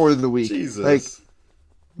my D4 of the week. Jesus. Like,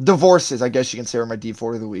 divorces, I guess you can say, are my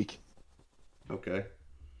D4 of the week. Okay.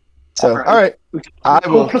 So, all right. I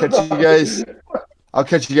will catch you guys. I'll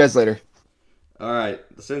catch you guys later. All right.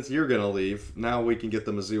 Since you're going to leave, now we can get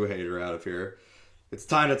the Mizzou hater out of here. It's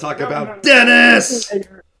time to talk about Dennis!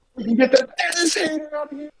 We can get the Dennis hater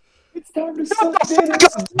out of here. It's time to suck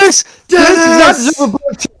Dennis!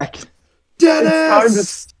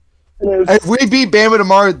 Dennis! If we beat Bama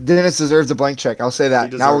tomorrow, Dennis deserves a blank check. I'll say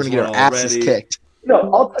that. Now we're going to get our asses kicked.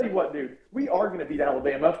 No, I'll tell you what, dude. We are going to beat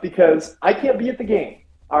Alabama because I can't be at the game.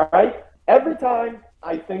 All right? Every time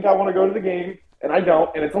I think I want to go to the game, and I don't,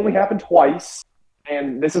 and it's only happened twice,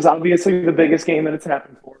 and this is obviously the biggest game that it's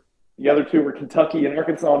happened for. The other 2 were Kentucky and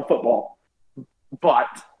Arkansas in football.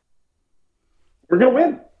 But we're going to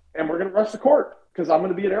win, and we're going to rush the court because I'm going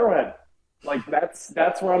to be at Arrowhead. Like, that's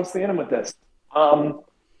where I'm standing with this.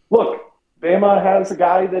 look, Bama has a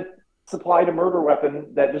guy that supplied a murder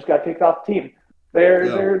weapon that just got kicked off the team.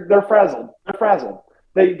 They're frazzled. They're frazzled.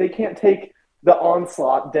 They can't take the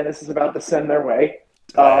onslaught Dennis is about to send their way,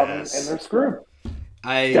 and they're screwed.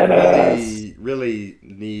 I really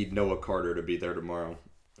need Noah Carter to be there tomorrow.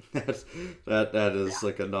 that is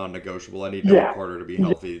like a non-negotiable. I need Noah Carter to be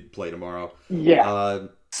healthy to play tomorrow. Yeah.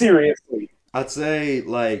 Seriously. I'd say,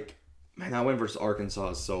 like, man, that win versus Arkansas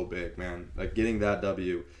is so big, man. Like, getting that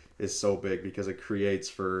W is so big because it creates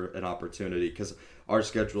for an opportunity. Because our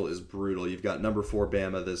schedule is brutal. You've got number 4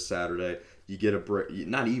 Bama this Saturday. You get a break,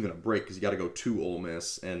 not even a break, because you got to go to Ole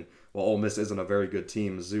Miss. And while Ole Miss isn't a very good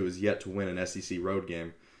team, Mizzou is yet to win an SEC road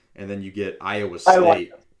game. And then you get Iowa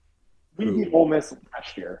State. We beat Ole Miss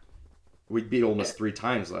last year. We beat Ole Miss 3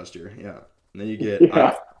 times last year, yeah. And then you get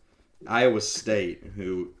Iowa State,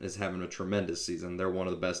 who is having a tremendous season. They're one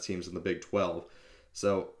of the best teams in the Big 12.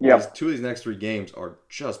 So two of these next 3 games are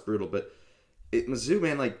just brutal. But Mizzou,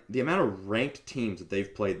 man, like the amount of ranked teams that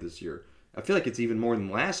they've played this year, I feel like it's even more than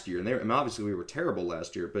last year. And obviously we were terrible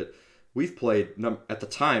last year, but we've played, at the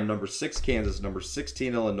time, number 6 Kansas, number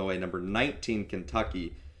 16 Illinois, number 19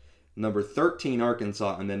 Kentucky, number 13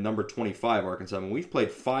 Arkansas, and then number 25 Arkansas. I mean, we've played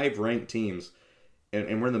 5 ranked teams,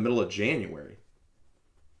 and we're in the middle of January.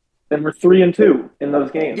 And we're 3-2 in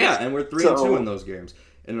those games. Yeah, and we're 3-2 in those games.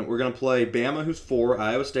 And we're going to play Bama, who's 4,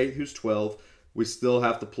 Iowa State, who's 12. We still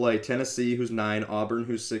have to play Tennessee, who's 9, Auburn,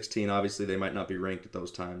 who's 16. Obviously, they might not be ranked at those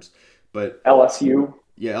times. But LSU.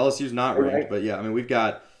 Yeah, LSU's not ranked. Right. But, yeah, I mean, we've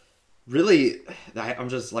got really – I'm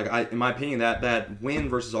just like – in my opinion, that win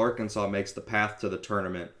versus Arkansas makes the path to the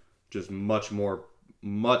tournament just much more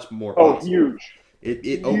possible. Oh, huge.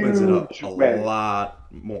 It opens it up a lot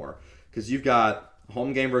more. Because you've got –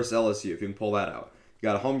 home game versus LSU, if you can pull that out. You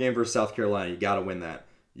got a home game versus South Carolina. You got to win that.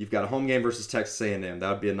 You've got a home game versus Texas A&M. That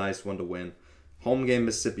would be a nice one to win. Home game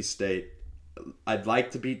Mississippi State. I'd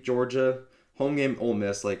like to beat Georgia. Home game Ole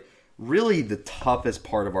Miss. Like, really the toughest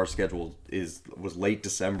part of our schedule was late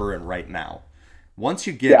December and right now. Once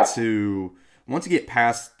you get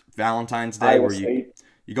past Valentine's Day, where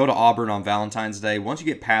you go to Auburn on Valentine's Day, once you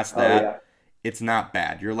get past that, it's not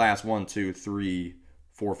bad. Your last 1, 2, 3,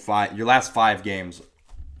 4, 5. Your last 5 games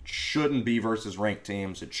shouldn't be versus ranked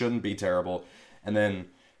teams. It shouldn't be terrible. And then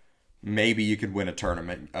maybe you could win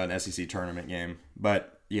an SEC tournament game.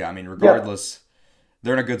 But, yeah, I mean, regardless,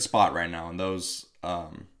 they're in a good spot right now. And those,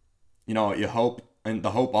 you hope, and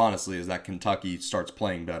the hope, honestly, is that Kentucky starts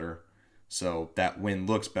playing better. So that win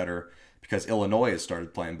looks better because Illinois has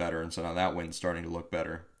started playing better. And so now that win's starting to look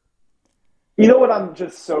better. You know what I'm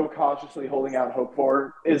just so cautiously holding out hope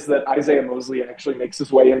for is that Isaiah Mosley actually makes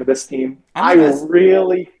his way into this team. I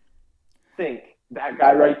really think that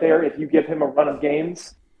guy right there, if you give him a run of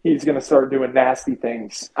games, he's going to start doing nasty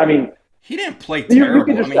things. I mean, he didn't play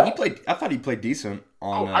terrible. I thought he played decent.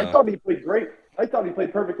 I thought he played great. I thought he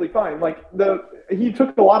played perfectly fine. Like he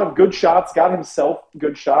took a lot of good shots, got himself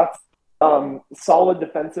good shots, solid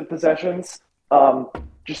defensive possessions,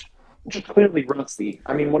 just clearly rusty.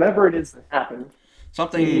 I mean, whatever it is that happened,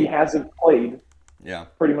 he hasn't played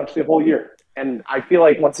pretty much the whole year. And I feel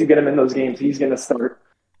like once you get him in those games, he's going to start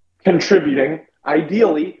contributing,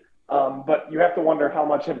 ideally. But you have to wonder how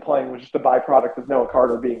much him playing was just a byproduct of Noah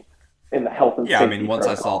Carter being in the health and safety. Yeah, I mean, once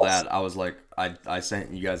I saw that, I was like, I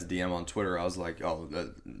sent you guys a DM on Twitter. I was like,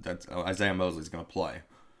 that's Isaiah Mosley's going to play.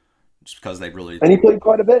 Just because they really... And he played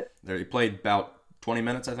quite a bit. He played about 20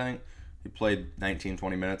 minutes, I think. He played 19,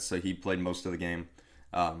 20 minutes, so he played most of the game.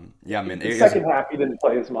 I mean, the second half he didn't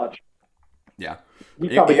play as much. Yeah,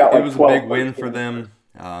 it was a big win for them.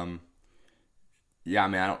 I mean,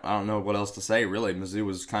 I don't know what else to say really. Mizzou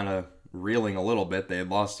was kind of reeling a little bit. They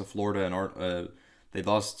had lost to Florida and they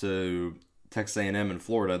lost to Texas A&M in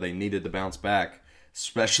Florida. They needed to bounce back,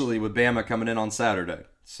 especially with Bama coming in on Saturday.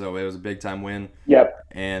 So it was a big time win. Yep.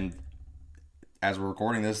 And as we're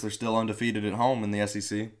recording this, they're still undefeated at home in the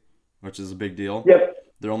SEC. Which is a big deal. Yep.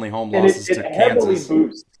 Their only home loss is to heavily Kansas.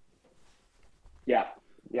 Boosts. Yeah.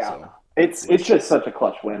 So, it's just such a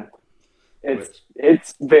clutch win.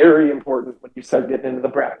 It's very important when you start getting into the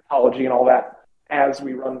bracketology and all that as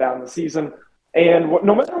we run down the season. And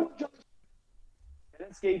no matter what,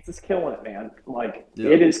 Dennis Gates is killing it, man. Like,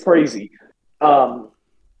 it is crazy.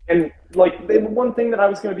 And, like, the one thing that I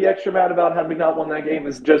was going to be extra mad about had we not won that game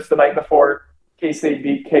is just the night before K-State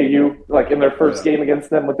beat KU, like, in their first game against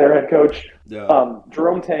them with their head coach. Yeah.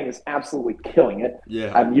 Jerome Tang is absolutely killing it.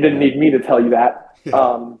 Yeah. You didn't need me to tell you that.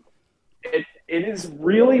 It is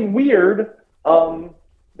really weird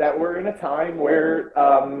that we're in a time where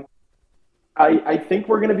I think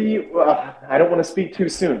we're going to be I don't want to speak too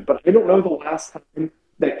soon, but I don't know the last time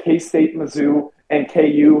that K-State, Mizzou, and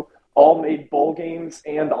KU all made bowl games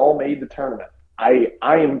and all made the tournament. I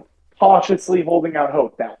am cautiously holding out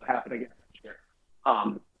hope that will happen again next year.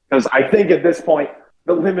 Because I think at this point,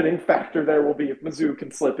 the limiting factor there will be if Mizzou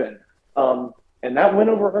can slip in. And that win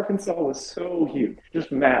over Arkansas was so huge,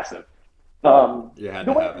 just massive. You had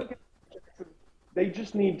to have it. They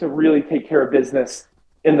just need to really take care of business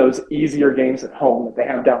in those easier games at home that they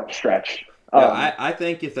have down the stretch. I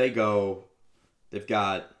think if they go, they've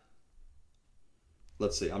got,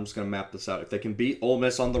 let's see, I'm just going to map this out. If they can beat Ole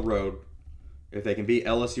Miss on the road, if they can beat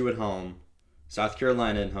LSU at home, South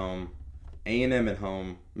Carolina at home, A&M at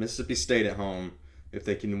home, Mississippi State at home, if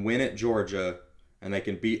they can win at Georgia and they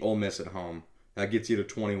can beat Ole Miss at home, that gets you to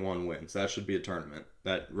 21 wins. That should be a tournament.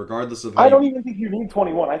 That regardless of how I don't even think you need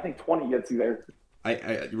 21. I think 20 gets you there.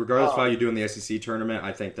 Regardless of how you do in the SEC tournament,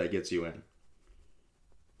 I think that gets you in.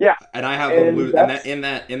 Yeah, and I have them losing in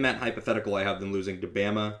that hypothetical. I have them losing to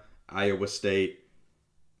Bama, Iowa State,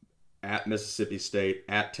 at Mississippi State,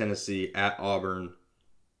 at Tennessee, at Auburn,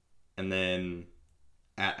 and then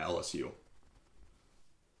at LSU.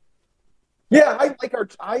 Yeah, I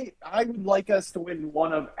would like us to win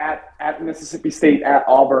one of at Mississippi State, at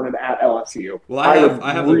Auburn, and at LSU. Well, I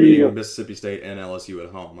have them beating Mississippi State and LSU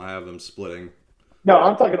at home. I have them splitting. No,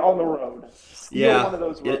 I'm talking on the road. Yeah, one of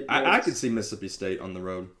those road I could see Mississippi State on the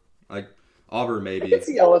road. Like Auburn, maybe. I could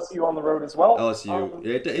see LSU on the road as well. LSU,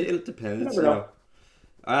 it depends.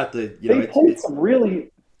 I have to. They played some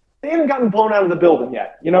really. They haven't gotten blown out of the building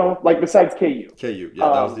yet. Like besides KU. KU, yeah,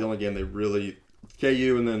 that was the only game they really.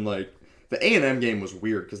 KU, and then like the A&M game was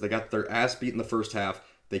weird because they got their ass beat in the first half.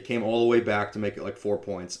 They came all the way back to make it like 4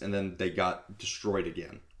 points, and then they got destroyed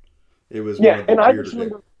again. It was one of the weirder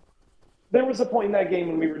things. There was a point in that game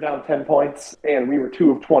when we were down 10 points and we were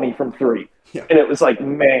 2 of 20 from 3. Yeah. And it was like,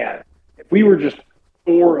 man, if we were just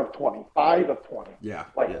 4 of 20, 5 of 20. Yeah.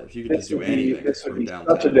 Like, if you could just do anything. This would be down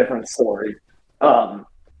such 10. a different story. And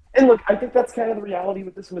look, I think that's kind of the reality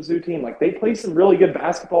with this Mizzou team. Like, they play some really good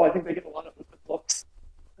basketball. I think they get a lot of open looks.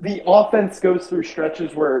 The offense goes through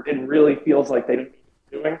stretches where it really feels like they don't know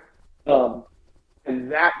what they're doing.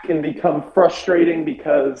 And that can become frustrating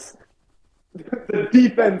because the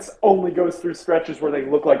defense only goes through stretches where they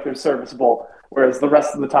look like they're serviceable, whereas the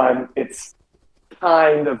rest of the time it's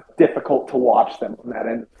kind of difficult to watch them on that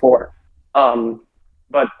end of the floor.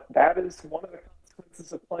 But that is one of the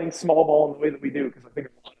consequences of playing small ball in the way that we do, because I think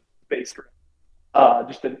a lot of it's based around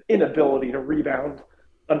just an inability to rebound,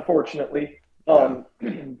 unfortunately. But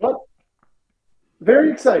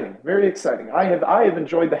very exciting, very exciting. I have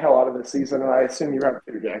enjoyed the hell out of this season, and I assume you have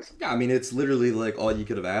too, guys. Yeah, I mean, it's literally like all you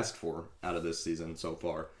could have asked for out of this season so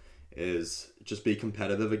far is just be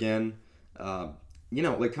competitive again.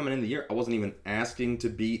 Like coming in the year, I wasn't even asking to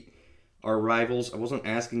beat our rivals. I wasn't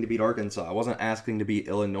asking to beat Arkansas. I wasn't asking to beat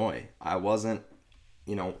Illinois. I wasn't,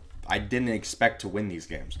 I didn't expect to win these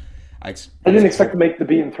games. I didn't expect to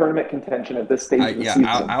be in tournament contention at this stage of the season.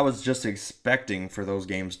 I was just expecting for those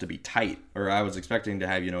games to be tight, or I was expecting to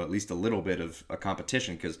have, at least a little bit of a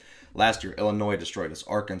competition, because last year Illinois destroyed us,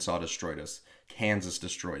 Arkansas destroyed us, Kansas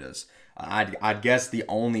destroyed us. I'd guess the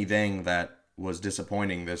only thing that was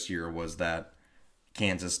disappointing this year was that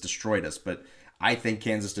Kansas destroyed us, but I think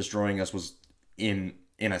Kansas destroying us was, in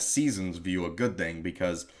a season's view, a good thing,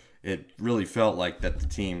 because it really felt like that the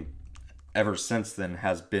team ever since then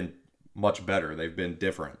has been much better. They've been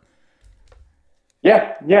different.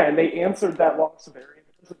 Yeah, and they answered that loss very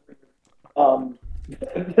the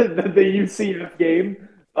UCF game.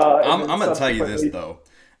 I'm going to tell you this, though.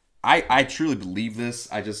 I truly believe this.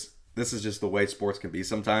 This is just the way sports can be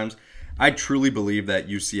sometimes. I truly believe that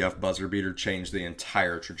UCF buzzer beater changed the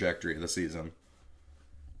entire trajectory of the season.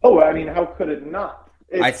 Oh, I mean, how could it not?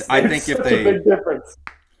 I think if they, a big difference.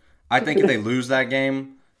 I think if they lose that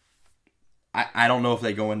game, I don't know if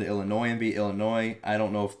they go into Illinois and beat Illinois. I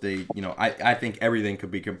don't know if they, I think everything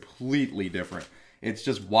could be completely different. It's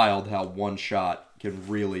just wild how one shot can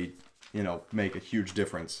really, make a huge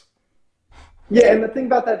difference. Yeah, and the thing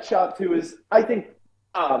about that shot, too, is I think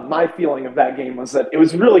my feeling of that game was that it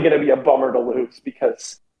was really going to be a bummer to lose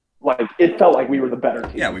because, it felt like we were the better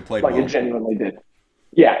team. Yeah, we played well. It genuinely did.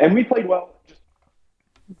 Yeah, and we played well. Just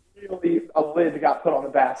really a lid got put on the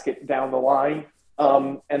basket down the line.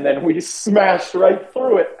 And then we smashed right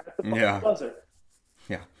through it at the buzzer.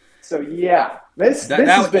 Yeah. So this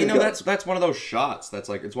has been good. That's one of those shots. That's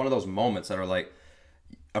it's one of those moments that are like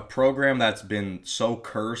a program that's been so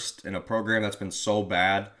cursed and a program that's been so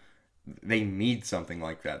bad. They need something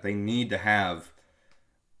like that. They need to have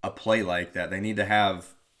a play like that. They need to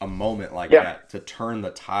have a moment like that to turn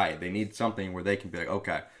the tide. They need something where they can be like,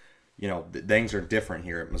 okay, things are different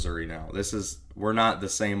here at Missouri now. We're not the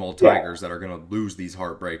same old Tigers that are going to lose these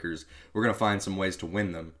heartbreakers. We're going to find some ways to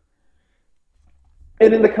win them.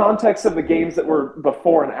 And in the context of the games that were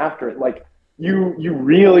before and after it, like you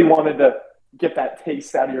really wanted to get that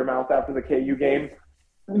taste out of your mouth after the KU game,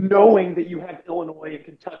 knowing that you had Illinois and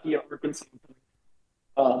Kentucky and Arkansas.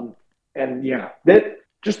 That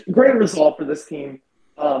just great result for this team.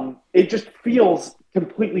 It just feels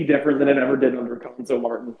completely different than it ever did under Cuonzo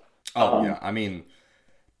Martin. I mean,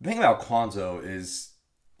 the thing about Cuonzo is,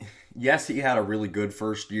 yes, he had a really good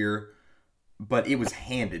first year, but it was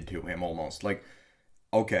handed to him almost. Like,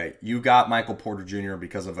 okay, you got Michael Porter Jr.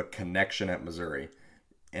 because of a connection at Missouri.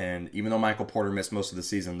 And even though Michael Porter missed most of the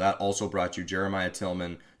season, that also brought you Jeremiah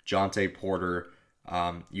Tillman, Jonte Porter.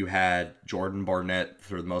 You had Jordan Barnett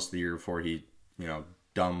for most of the year before he,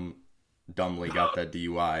 dumbly got that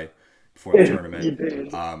DUI before the tournament. He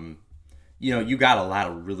did. You got a lot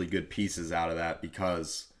of really good pieces out of that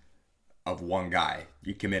because of one guy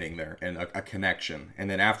you committing there and a connection. And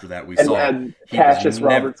then after that, we saw Cassius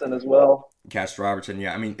Robertson as well. Cassius Robertson,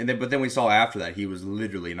 yeah. I mean, but then we saw after that he was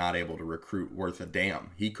literally not able to recruit worth a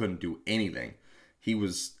damn. He couldn't do anything.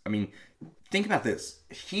 Think about this.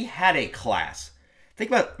 He had a class. Think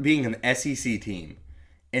about being an SEC team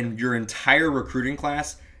and your entire recruiting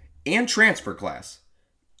class and transfer class.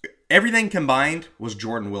 Everything combined was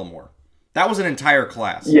Jordan Wilmore. That was an entire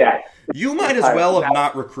class. Yeah. You might as well have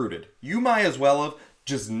not recruited. You might as well have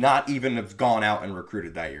just not even have gone out and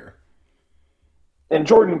recruited that year. And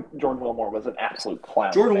Jordan Wilmore was an absolute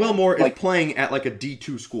clown. Jordan Wilmore is playing at like a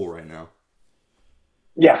D2 school right now.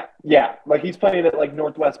 Yeah. Like he's playing at like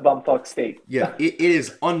Northwest Bumfuck State. Yeah, it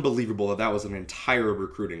is unbelievable that was an entire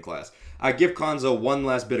recruiting class. I give Cuonzo one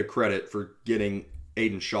last bit of credit for getting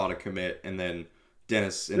Aiden Shaw to commit, and then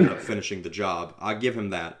Dennis ended up finishing the job. I give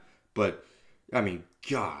him that. But,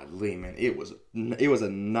 golly, man, it was a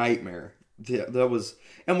nightmare. That was,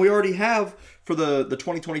 and we already have, for the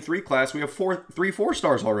 2023 class, we have 3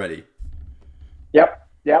 4-stars already. Yep.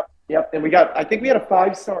 And I think we had a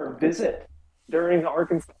 5-star visit during the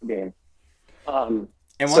Arkansas game.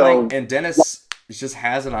 And Dennis just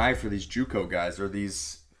has an eye for these JUCO guys or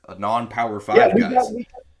these non-Power 5 guys. We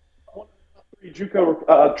got 3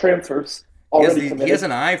 JUCO transfers. He has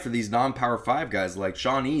an eye for these non-Power 5 guys like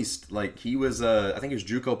Sean East. Like he was, I think he was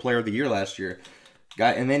JUCO Player of the Year last year.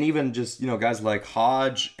 And then even just guys like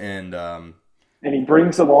Hodge and he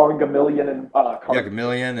brings along Gamillion and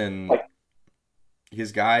Gamillion and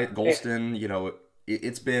his guy Golston.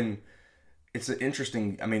 It's an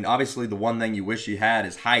interesting. Obviously the one thing you wish he had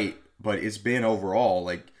is height, but it's been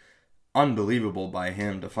overall unbelievable by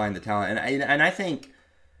him to find the talent. And I think.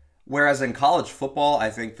 Whereas in college football,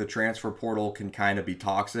 I think the transfer portal can kind of be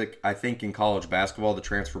toxic. I think in college basketball, the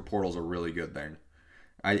transfer portal is a really good thing.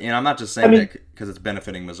 I'm not just saying that because it's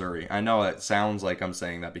benefiting Missouri. I know it sounds like I'm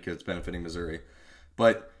saying that because it's benefiting Missouri.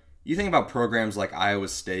 But you think about programs like Iowa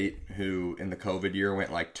State, who in the COVID year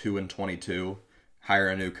went 2-22, hire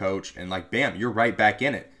a new coach, and bam, you're right back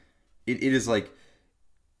in it. It is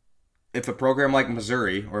if a program like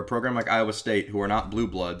Missouri or a program like Iowa State, who are not blue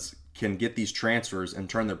bloods, can get these transfers and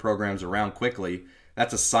turn their programs around quickly,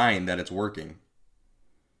 that's a sign that it's working.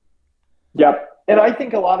 Yep. And I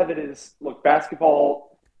think a lot of it is,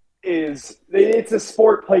 basketball it's a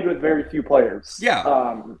sport played with very few players. Yeah.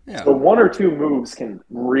 So 1 or 2 moves can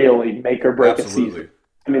really make or break a season.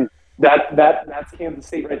 That's Kansas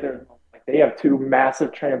State right there. They have 2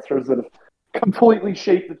 massive transfers that have completely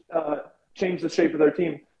changed the shape of their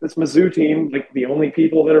team. This Mizzou team, the only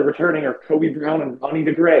people that are returning are Kobe Brown and Ronnie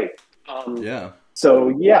DeGray.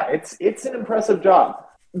 So it's an impressive job.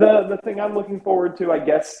 The thing I'm looking forward to, I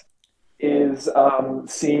guess, is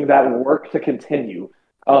seeing that work to continue.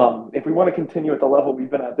 If we want to continue at the level we've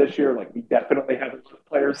been at this year, we definitely have a lot of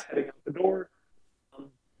players heading out the door.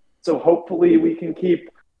 So hopefully we can keep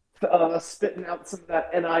spitting out some of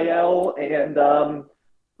that NIL and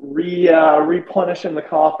replenishing the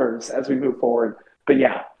coffers as we move forward. But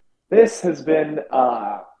this has been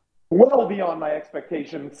well beyond my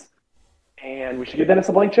expectations, and we should give Dennis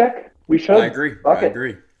a blank check. We should. I agree. I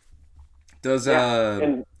agree. Does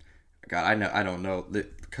God? I don't know. The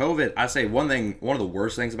COVID. I say one of the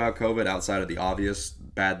worst things about COVID, outside of the obvious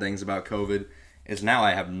bad things about COVID, is now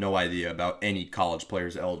I have no idea about any college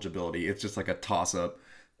players' eligibility. It's just like a toss-up.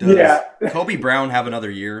 Does Kobe Brown have another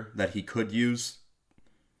year that he could use?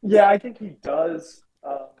 Yeah, I think he does.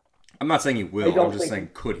 I'm not saying he will. I'm just saying,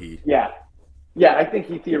 could he? Yeah, I think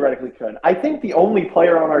he theoretically could. I think the only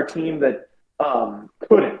player on our team that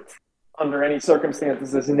couldn't, under any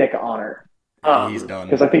circumstances, is Nick Honor. He's done.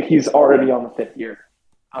 Because I think he's already on the 5th year.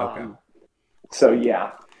 Okay. So,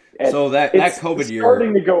 yeah. And So that COVID it's year,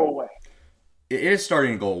 starting to go away. it is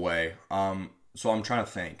starting to go away. So I'm trying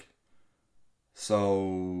to think.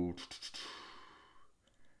 So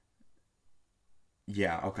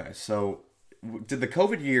yeah, okay. So did the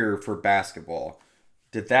COVID year for basketball,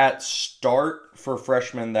 did that start for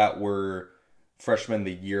freshmen that were freshmen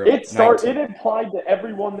the year of It 19? applied to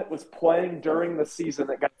everyone that was playing during the season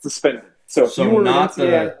that got suspended. So if you So were an not NCAA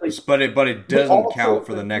the, athlete, but it but doesn't also count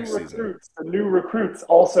for the next season. The new recruits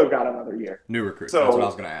also got another year. New recruits. So- That's what I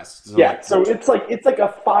was gonna ask. So, Yeah, so it's like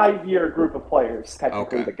a 5-year group of players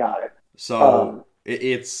technically Okay. that got it. So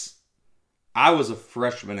it's. I was a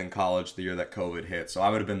freshman in college the year that COVID hit, so I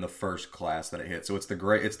would have been the first class that it hit. So it's the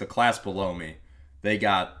class below me. They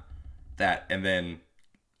got that, and then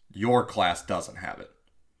your class doesn't have it.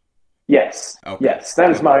 Yes. Okay. Yes,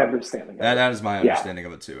 that is my understanding. That is my understanding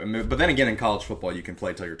of it too. But then again, in college football, you can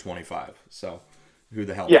play till you're 25. So who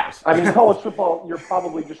the hell Yeah, knows? I mean, college football, you're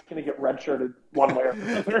probably just going to get redshirted one way or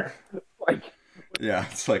another. Like, Yeah,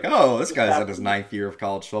 it's like, oh, this guy's in his 9th year of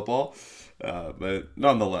college football. But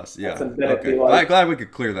nonetheless, yeah. That's a bit Okay. like- Glad we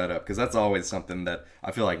could clear that up because that's always something that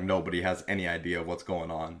I feel like nobody has any idea of what's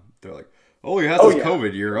going on. They're like, oh, he has his yeah.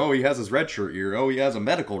 COVID year. Oh, he has his redshirt year. Oh, he has a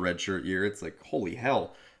medical redshirt year. It's like, holy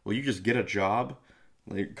hell. Will you just get a job?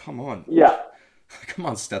 Like, come on. yeah. Come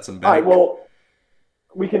on, Stetson All right, Bennett. well,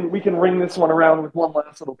 we can ring this one around with one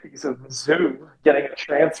last little piece of Mizzou getting a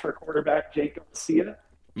transfer quarterback, Jake Garcia.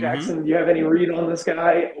 Jackson, do you have any read on this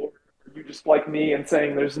guy, or are you just like me and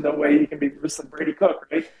saying there's no way he can be worse than Brady Cook,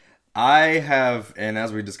 right? I have, and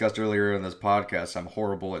as we discussed earlier in this podcast, I'm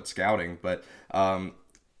horrible at scouting, but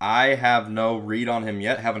I have no read on him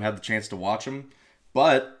yet. Haven't had the chance to watch him,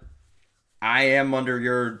 but I am under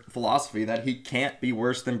your philosophy that he can't be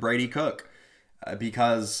worse than Brady Cook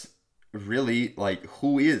because really, like,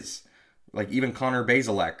 who is? Like, even Connor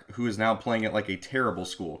Bazelak, who is now playing at, like, a terrible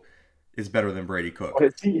school, is better than Brady Cook.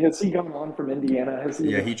 Has he gone on from Indiana?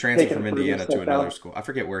 He transferred taken from a further Indiana to step another down? school. I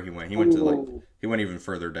forget where he went. He went to, like, he went even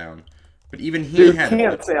further down. But even he Dude, had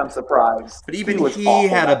can't say I'm surprised. But even was he awful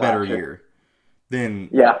had a that better last year. year than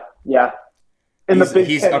Yeah. In the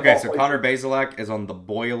Big Ten, okay. ball So plays. Connor Bazelak is on the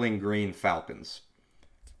Bowling Green Falcons.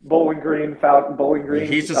 Bowling Green, Falcon, Bowling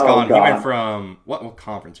Green. He's just gone. He went from what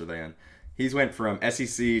conference are they in? He's went from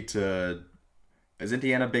SEC to is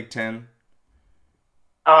Indiana Big Ten?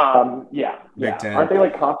 Yeah. Big Ten. Aren't they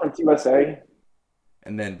like Conference USA?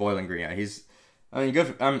 And then Bowling Green. Yeah, he's. I mean,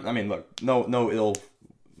 good. I mean, look, no ill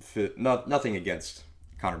fit. Nothing against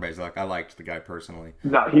Connor Bazelak. I liked the guy personally.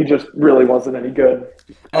 No, he just really wasn't any good.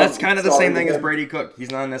 And that's kind of the Sorry same thing to as him. Brady Cook. He's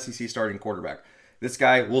not an SEC starting quarterback. This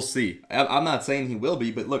guy, we'll see. I'm not saying he will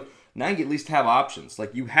be, but look, now you at least have options.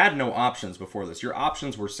 Like, you had no options before this. Your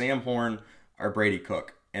options were Sam Horn or Brady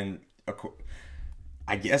Cook. And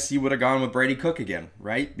I guess you would have gone with Brady Cook again,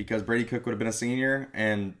 right? Because Brady Cook would have been a senior,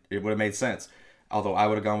 and it would have made sense. Although I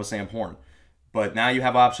would have gone with Sam Horn. But now you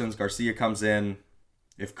have options. Garcia comes in.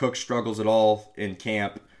 If Cook struggles at all in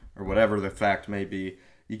camp, or whatever the fact may be,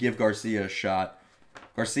 you give Garcia a shot.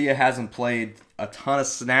 Garcia hasn't played a ton of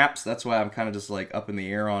snaps. That's why I'm kind of just like up in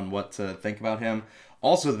the air on what to think about him.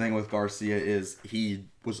 Also, the thing with Garcia is he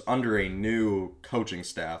was under a new coaching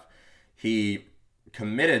staff. He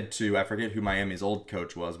committed to, I forget who Miami's old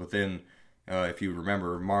coach was, but then, if you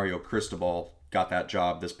remember, Mario Cristobal got that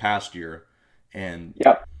job this past year. And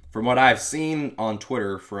Yep. from what I've seen on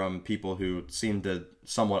Twitter from people who seem to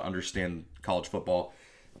somewhat understand college football,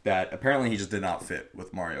 that apparently he just did not fit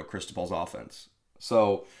with Mario Cristobal's offense.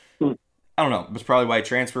 So, I don't know. That's probably why he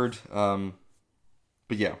transferred.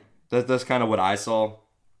 But yeah, that's kind of what I saw,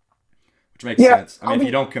 which makes sense. I mean, if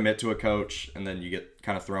you don't commit to a coach and then you get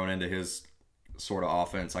kind of thrown into his sort of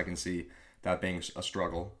offense, I can see that being a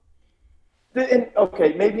struggle. And,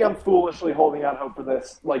 okay, maybe I'm foolishly holding out hope for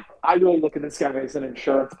this. Like, I really look at this guy as an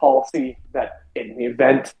insurance policy that in the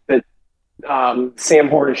event that Sam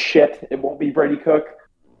Horn is shit, it won't be Brady Cook.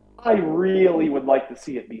 I really would like to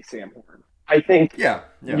see it be Sam Horn. I think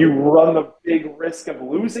you run the big risk of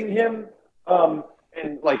losing him.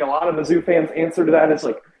 And, like, a lot of Mizzou fans' answer to that is,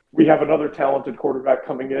 like, we have another talented quarterback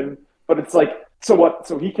coming in. But it's like, so what?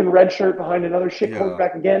 So he can redshirt behind another shit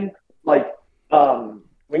quarterback again? Like,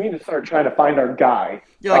 we need to start trying to find our guy.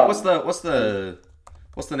 Yeah, like what's the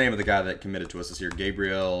name of the guy that committed to us this year?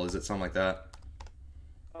 Gabriel? Is it something like that?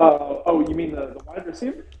 Oh, you mean the wide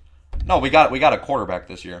receiver? No, we got a quarterback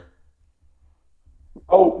this year.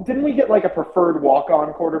 Oh, didn't we get like a preferred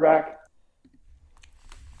walk-on quarterback?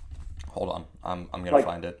 Hold on, I'm gonna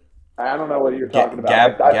find it. I don't know what you're talking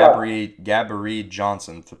about. Gabourey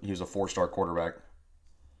Johnson. He was a 4-star quarterback.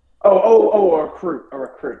 Oh, a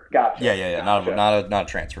recruit. Gotcha. Yeah. Gotcha. Not a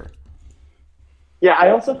transfer. Yeah,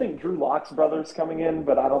 I also think Drew Lock's brother's coming in,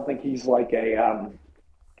 but I don't think he's like a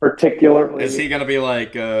particularly. Is he gonna be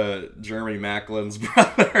like Jeremy Macklin's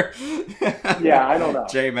brother? Yeah, I don't know.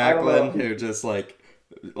 Jay Macklin, who just like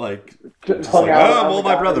Just hung out oh, on well, the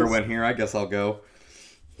my brother guys. went here. I guess I'll go.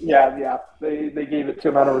 Yeah. They gave it to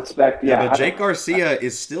him out of respect. Yeah, Yeah, but Jake Garcia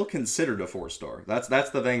is still considered a 4-star. That's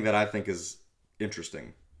the thing that I think is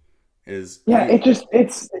interesting. Is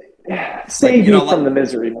it's save you know, me from the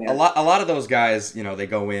misery, man. a lot of those guys, you know, they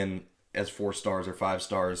go in as 4 stars or 5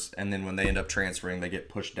 stars, and then when they end up transferring, they get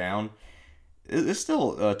pushed down. It's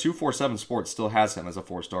still 247 Sports still has him as a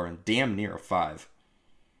 4-star and damn near a 5.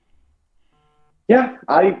 Yeah,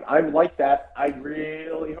 I like that. I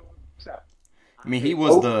really hope so. I mean, he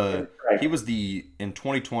was in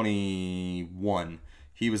 2021,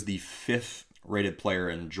 he was the 5th rated player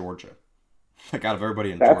in Georgia. Like out of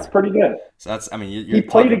everybody in That's Georgia. pretty good. So that's, I mean, He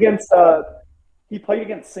played against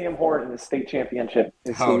Sam Horn in the state championship.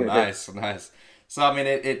 Oh, nice. So I mean,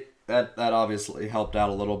 that obviously helped out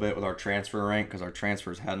a little bit with our transfer rank because our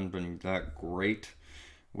transfers hadn't been that great.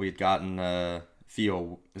 We'd gotten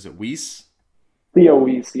Theo, is it Weiss? Theo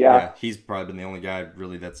Weiss, yeah. He's probably been the only guy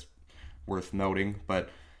really that's worth noting. But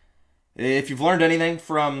if you've learned anything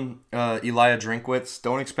from Elijah Drinkwitz,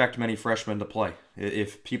 don't expect many freshmen to play.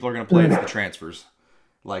 If people are going to play, it's the transfers.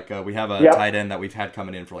 Like we have a tight end that we've had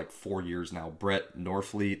coming in for like 4 years now. Brett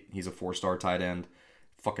Norfleet, he's a 4-star tight end.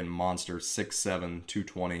 Fucking monster, 6'7",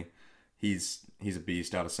 220. He's a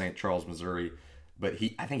beast out of St. Charles, Missouri. But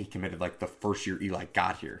I think he committed like the first year Eli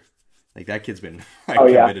got here. Like that kid's been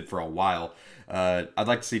committed for a while. I'd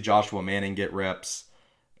like to see Joshua Manning get reps.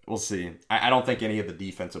 We'll see. I don't think any of the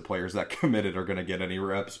defensive players that committed are going to get any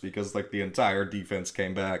reps because like the entire defense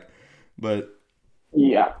came back. But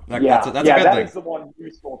that's a good thing. That is the one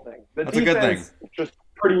useful thing. That's a good thing. Just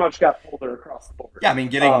pretty much got older across the board. Yeah, I mean,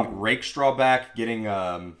 getting Rakestraw back, getting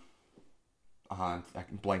I'm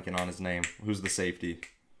blanking on his name. Who's the safety?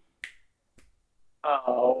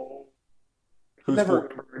 Oh, Who's never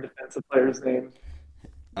remember a defensive player's name.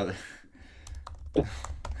 Let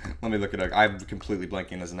me look it up. I'm completely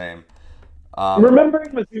blanking his name. Remembering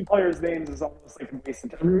Mizzou players' names is almost like a waste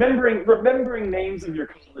of time. Remembering names of your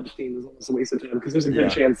college team is almost a waste of time because there's a good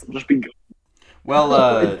chance they'll just be good. Well,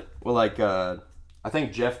 I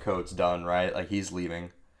think Jeff Coates done, right? Like he's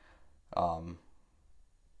leaving. I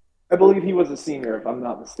believe he was a senior, if I'm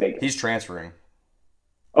not mistaken. He's transferring.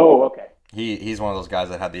 Oh, okay. He's one of those guys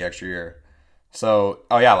that had the extra year. So,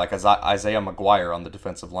 like Isaiah McGuire on the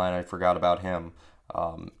defensive line. I forgot about him.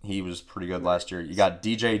 He was pretty good last year. You got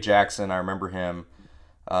DJ Jackson. I remember him.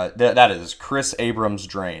 That is Chris Abrams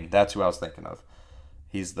Drain. That's who I was thinking of.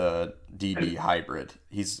 He's the DB hybrid.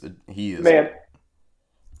 He is. Man,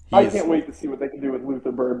 I can't wait to see what they can do with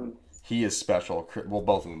Luther Burden. He is special. Well,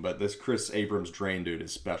 both of them, but this Chris Abrams Drain dude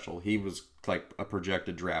is special. He was like a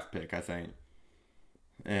projected draft pick, I think.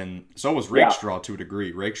 And so was Rakestraw to a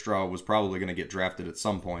degree. Rakestraw was probably going to get drafted at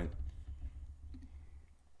some point.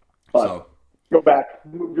 But go back,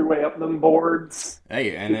 move your way up them boards.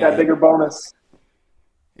 Hey, and get that bigger bonus.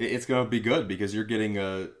 It's going to be good because you're getting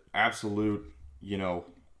a absolute,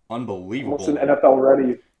 unbelievable. Almost an NFL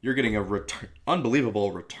ready. You're getting a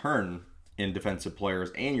unbelievable return in defensive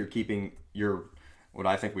players, and you're keeping your, what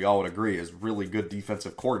I think we all would agree is really good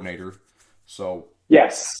defensive coordinator. So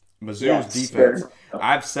yes. Mizzou's defense,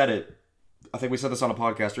 I've said it, I think we said this on a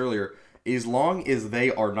podcast earlier, as long as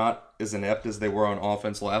they are not as inept as they were on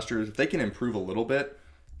offense last year, if they can improve a little bit,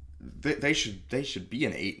 they should be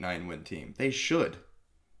an 8-9 win team. They should.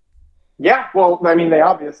 Yeah, well, I mean, they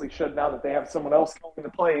obviously should now that they have someone else calling the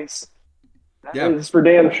plays. That is for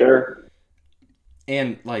damn sure.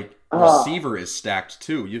 And, receiver is stacked,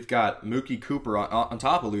 too. You've got Mookie Cooper on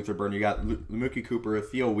top of Luther Burden. You got Mookie Cooper,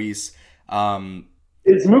 Theo Weiss.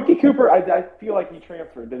 Is Mookie Cooper, I feel like he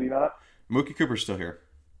transferred, did he not? Mookie Cooper's still here.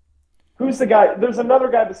 Who's the guy? There's another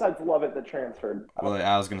guy besides Lovett that transferred. Well,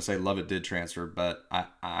 I was going to say Lovett did transfer, but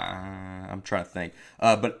I'm trying to think.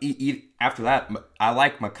 But after that, I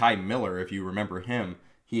like Mekhi Miller, if you remember him.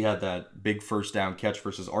 He had that big first down catch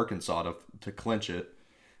versus Arkansas to clinch it.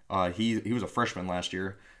 He was a freshman last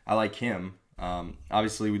year. I like him.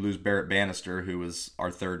 Obviously, we lose Barrett Bannister, who was our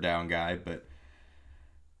third down guy, but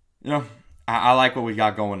I like what we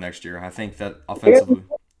got going next year. I think that offensively,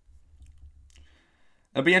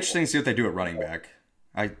 it'll be interesting to see what they do at running back.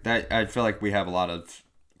 I feel like we have a lot of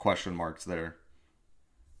question marks there.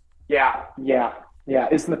 Yeah.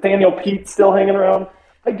 Is Nathaniel Pete still hanging around?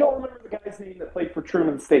 I don't remember the guy's name that played for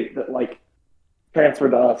Truman State that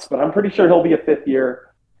transferred to us, but I'm pretty sure he'll be a fifth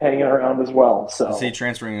year hanging around as well. So is he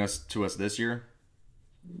transferring to us this year?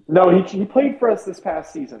 No, he played for us this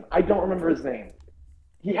past season. I don't remember his name.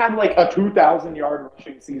 he had like a 2,000-yard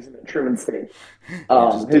rushing season at Truman State,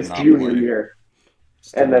 just did his not junior play. year,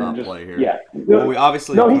 Just did and then not just play here. yeah. Well, we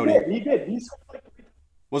obviously No, he Cody. did. He did. He scored like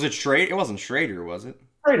Was it Schrader? It wasn't Schrader, was it?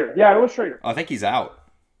 Schrader. Yeah, it was Schrader. Oh, I think he's out.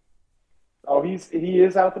 Oh, he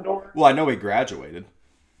is out the door. Well, I know he graduated.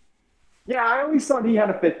 Yeah, I always thought he had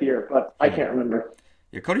a 5th year, but I can't remember.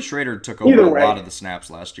 Yeah, Cody Schrader took Either over a way. lot of the snaps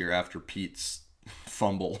last year after Pete's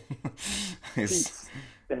fumble. his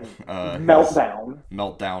Meltdown.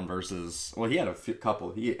 meltdown versus. Well, he had a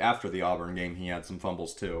couple. After the Auburn game, he had some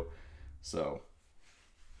fumbles too. So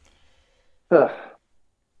Ugh.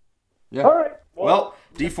 yeah. All right. Well,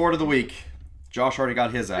 D4 of the week. Josh already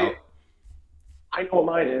got his out. I know what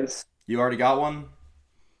mine is. You already got one?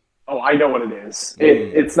 Oh, I know what it is.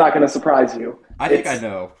 It's not going to surprise you. I think It's I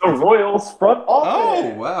know. The Royals front Oh,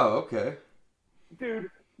 office. wow. Okay. Dude,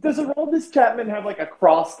 does Aroldis Chapman have like a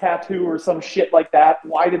cross tattoo or some shit like that?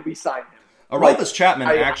 Why did we sign him? Aroldis Chapman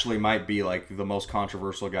I- actually might be like the most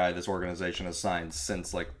controversial guy this organization has signed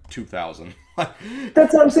since like 2000.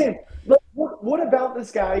 That's what I'm saying. Like, what about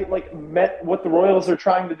this guy like met what the Royals are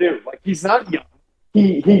trying to do? Like, he's not young.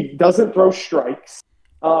 He doesn't throw strikes.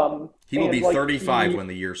 He will and, be like, 35 he- when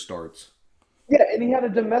the year starts. Yeah, and he had a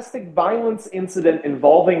domestic violence incident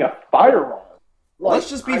involving a firearm. Like, Let's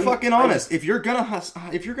just be fucking honest. If you're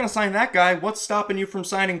gonna sign that guy, what's stopping you from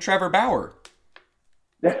signing Trevor Bauer?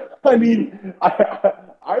 I mean,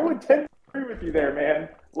 I would tend to agree with you there, man.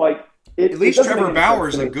 Like, At least it doesn't Trevor make any Bauer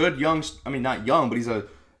is sense a to me. good young. I mean, not young, but he's a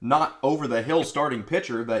not over the hill starting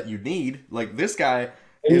pitcher that you need. Like this guy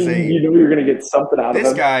is You a. knew you were going to get something out of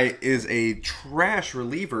This him. guy is a trash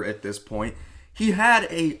reliever at this point. He had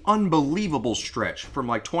a unbelievable stretch from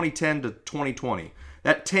like 2010 to 2020.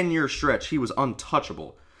 That 10-year stretch, he was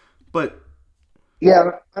untouchable. But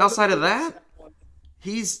Yeah. outside of that,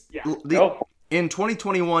 he's No. in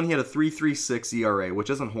 2021 he had a 3.36 ERA, which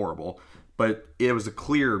isn't horrible, but it was a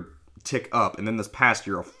clear tick up. And then this past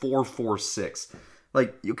year, a 4.46.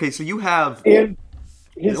 Like, okay, so you have And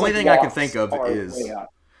the only thing I can think of are is way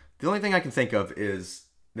up.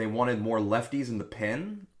 they wanted more lefties in the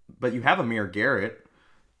pen, but you have Amir Garrett.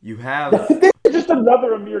 You have Just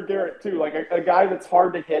another Amir Garrett, too. Like, a guy that's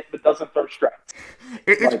hard to hit but doesn't throw strikes.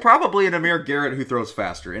 it's probably an Amir Garrett who throws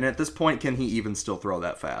faster. And at this point, can he even still throw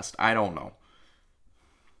that fast? I don't know.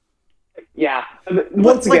 Yeah.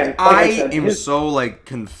 Once again, like I said, am his- so like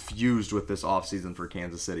confused with this offseason for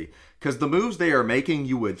Kansas City because the moves they are making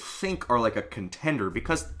you would think are like a contender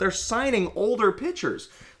because they're signing older pitchers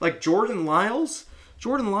like Jordan Lyles,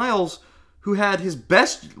 who had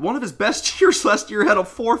one of his best years last year, had a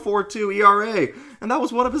 4.42 ERA, and that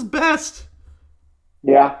was one of his best.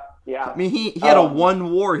 Yeah. I mean, he had a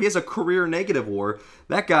 1 WAR. He has a career negative WAR.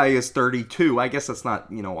 That guy is 32. I guess that's not,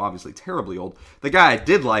 obviously terribly old. The guy I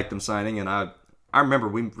did like them signing, and I remember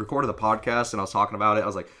we recorded the podcast and I was talking about it. I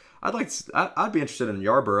was like, I'd be interested in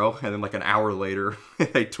Yarborough. And then like an hour later,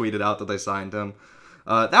 they tweeted out that they signed him.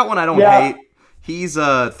 That one I don't hate. He's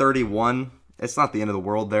 31. It's not the end of the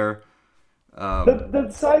world there. The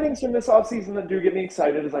signings from this offseason that do get me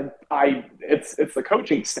excited is it's the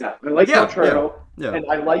coaching staff. I like Contreras, and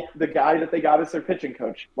I like the guy that they got as their pitching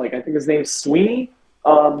coach. Like, I think his name's Sweeney.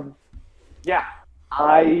 I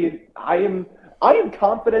am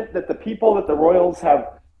confident that the people that the Royals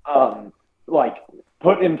have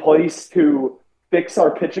put in place to fix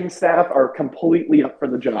our pitching staff are completely up for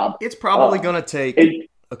the job. It's probably going to take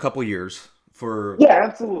a couple years for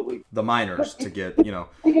absolutely the minors to get,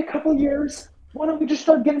 Take a couple years. Why don't we just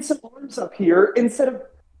start getting some arms up here instead of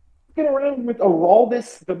getting around with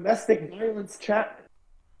Aroldis domestic violence chat?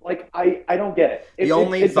 Like, I don't get it. The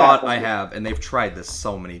only thought I have, and they've tried this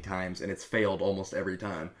so many times, and it's failed almost every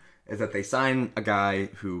time, is that they sign a guy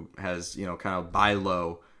who has, kind of buy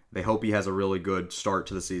low. They hope he has a really good start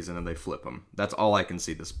to the season, and they flip him. That's all I can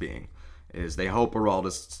see this being, is they hope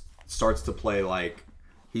Aroldis starts to play like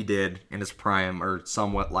he did in his prime, or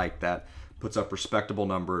somewhat like that, puts up respectable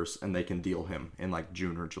numbers, and they can deal him in like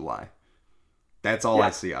June or July. That's all I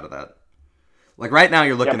see out of that. Like right now,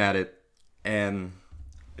 you're looking at it, and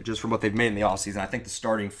just from what they've made in the offseason, I think the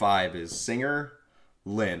starting 5 is Singer,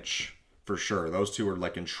 Lynch, for sure. Those two are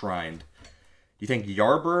like enshrined. You think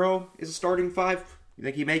Yarborough is a starting 5? You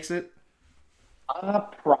think he makes it?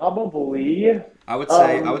 Probably. I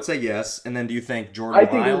would say yes. And then do you think Jordan I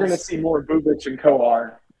think Lyles? we're going to see more Bubich and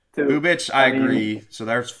Koar. Too. Bubich, I agree. So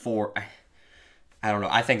there's 4. I don't know.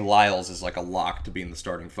 I think Lyles is like a lock to be in the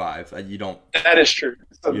starting 5. You don't. That is true.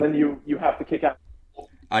 So then you have to kick out.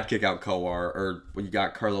 I'd kick out Koar, or you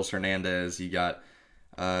got Carlos Hernandez. You got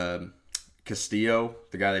Castillo,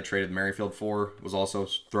 the guy they traded Merrifield for, was also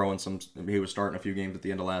throwing some. He was starting a few games at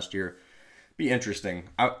the end of last year. Be interesting.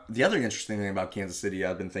 The other interesting thing about Kansas City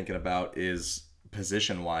I've been thinking about is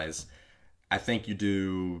position-wise. I think would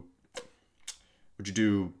you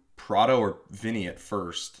do Prado or Vinny at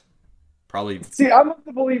first? Probably. See, I'm of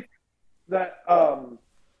the belief that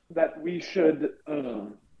that we should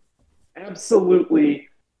absolutely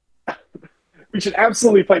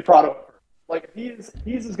play Prado. Like if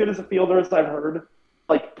he's as good as a fielder as I've heard.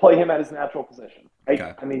 Like play him at his natural position. Right?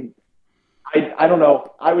 Okay. I mean, I don't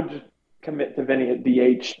know. I would just commit to Vinny at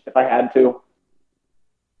DH if I had to.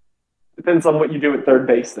 Depends on what you do at third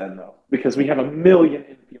base then, though, because we have a million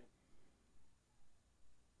infield.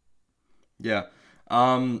 Yeah.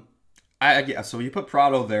 So you put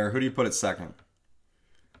Prado there. Who do you put at second?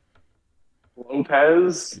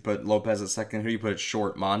 Lopez. You put Lopez at second. Who do you put at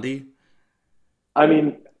short? Mondi? I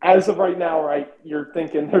mean, as of right now, right, you're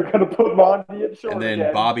thinking they're going to put Mondi at short And then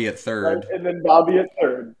again, Bobby at third. right? And then Bobby at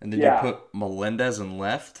third. And then you put Melendez in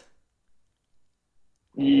left.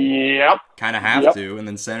 Yep. Kind of have to. And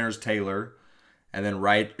then center's Taylor. And then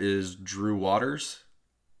right is Drew Waters.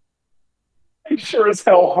 I sure as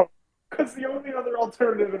hell hope. Because the only other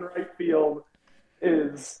alternative in right field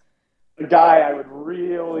is a guy I would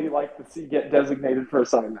really like to see get designated for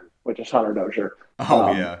assignment, which is Hunter Dozier.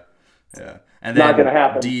 Oh, yeah. And then not going to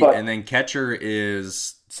happen. And then catcher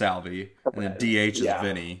is Salvi. And then DH is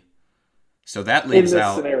Vinny. So that leaves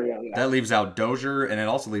out scenario, that leaves out Dozier, and it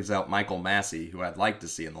also leaves out Michael Massey, who I'd like to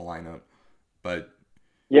see in the lineup. But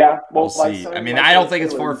we'll see. I mean, I don't think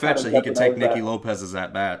it's far-fetched that he could take Nicky Lopez's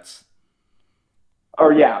at-bats. Oh,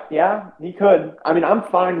 yeah, he could. I mean, I'm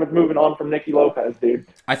fine with moving on from Nicky Lopez, dude.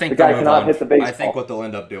 I think the guy cannot hit the baseball. I think what they'll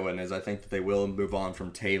end up doing is I think that they will move on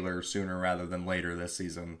from Taylor sooner rather than later this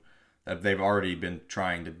season. They've already been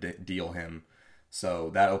trying to deal him. So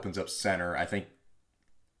that opens up center. I think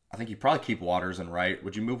you probably keep Waters in right.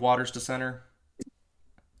 Would you move Waters to center?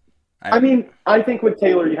 I mean, I think with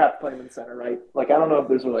Taylor, you have to play him in center, right? Like, I don't know if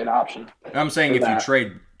there's really an option. I'm saying if you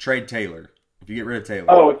trade Taylor. If you get rid of Taylor.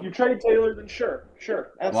 Oh, if you trade Taylor, then sure.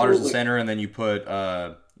 Absolutely. Waters in center, and then you put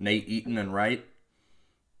Nate Eaton in right.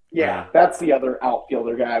 Yeah, that's the other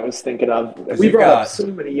outfielder guy I was thinking of. We brought up so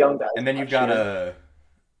many young guys. And then you've got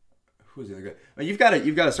who's the other guy? You've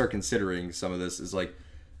got to start considering some of this. Is like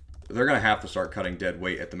they're going to have to start cutting dead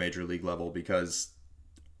weight at the major league level because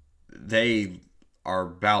they are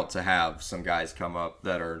about to have some guys come up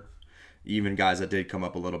that are even guys that did come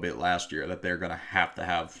up a little bit last year that they're going to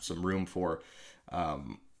have some room for.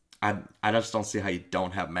 I just don't see how you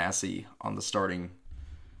don't have Massey on the starting,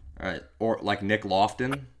 or like Nick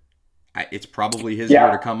Lofton. It's probably his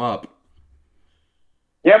year to come up.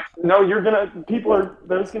 Yep. No,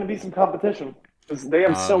 there's gonna be some competition because they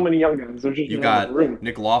have so many young guys. They're just room.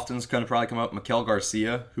 Nick Lofton's gonna probably come up. Miguel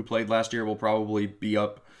Garcia, who played last year, will probably be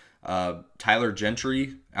up. Tyler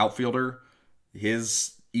Gentry, outfielder,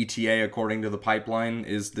 his ETA according to the pipeline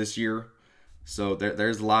is this year. So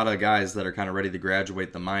there's a lot of guys that are kind of ready to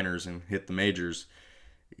graduate the minors and hit the majors.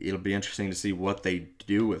 It'll be interesting to see what they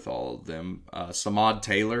do with all of them. Samad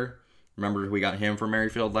Taylor, remember we got him from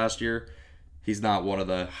Merrifield last year? He's not one of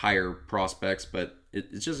the higher prospects, but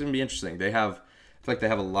it's just going to be interesting. I feel like they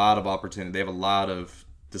have a lot of opportunity. They have a lot of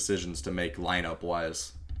decisions to make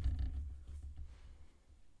lineup-wise.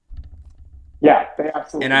 Yeah, they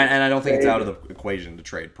absolutely. And I don't think it's out of the equation to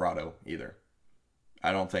trade Prado either.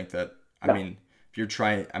 I don't think that. I mean, if you're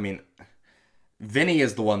trying, Vinny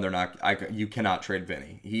is the one they're not. You cannot trade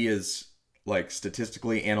Vinny. He is like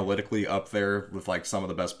statistically, analytically up there with like some of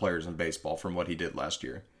the best players in baseball from what he did last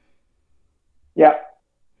year. Yeah.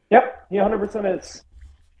 Yep. He 100% is.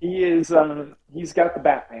 He is. He's got the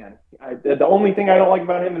Batman. The only thing I don't like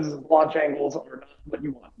about him is his launch angles are not what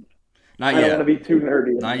you want. Not yet. I don't want to be too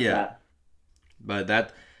nerdy. Not yet. But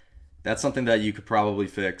that's something that you could probably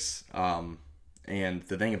fix. And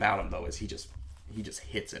the thing about him though is he just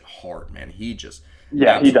hits it hard, man. He does.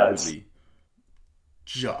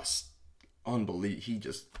 Just unbelievable. He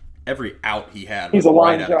just every out he had was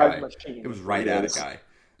right at a guy. Machine. It was right at a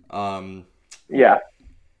guy.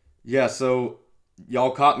 Yeah. So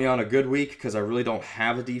y'all caught me on a good week because I really don't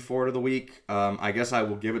have a D4 of the week. I guess I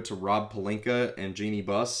will give it to Rob Pelinka and Jeannie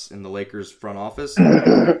Buss in the Lakers front office.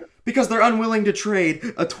 Because they're unwilling to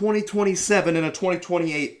trade a 2027 and a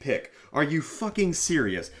 2028 pick. Are you fucking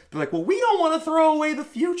serious? They're like, well, we don't want to throw away the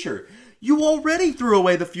future. You already threw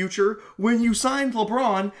away the future when you signed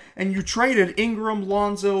LeBron and you traded Ingram,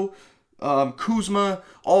 Lonzo, Kuzma,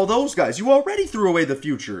 all those guys. You already threw away the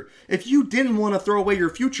future. If you didn't want to throw away your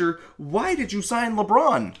future, why did you sign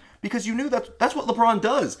LeBron? Because you knew that's what LeBron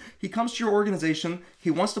does. He comes to your organization.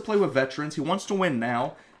 He wants to play with veterans. He wants to win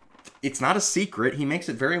now. It's not a secret. He makes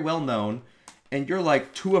it very well known. and you're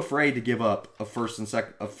like too afraid to give up a first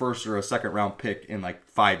or a second round pick in like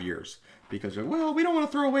 5 years because you're, well, we don't want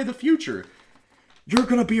to throw away the future. You're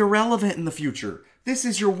going to be irrelevant in the future. This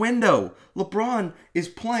is your window. LeBron is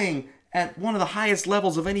playing at one of the highest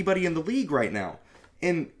levels of anybody in the league right now.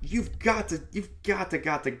 And you've got to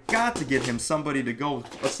get him somebody to go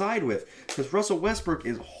aside with. Because Russell Westbrook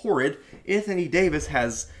is horrid. Anthony Davis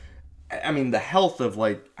has, I mean, the health of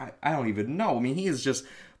like, I don't even know. I mean, he is just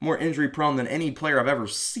more injury prone than any player I've ever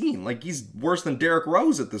seen. Like, he's worse than Derrick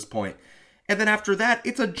Rose at this point. And then after that,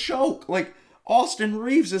 it's a joke. Like, Austin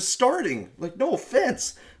Reeves is starting. Like, no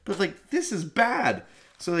offense, but like, this is bad.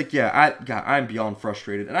 So like, yeah, I'm beyond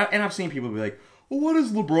frustrated. And I've seen people be like, well, what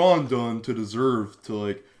has LeBron done to deserve to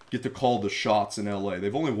like get to call the shots in LA?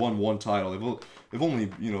 They've only won one title. They've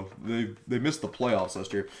only, you know, they missed the playoffs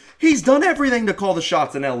last year. He's done everything to call the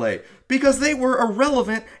shots in LA because they were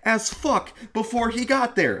irrelevant as fuck before he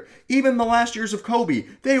got there. Even the last years of Kobe,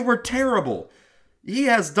 they were terrible. He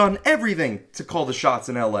has done everything to call the shots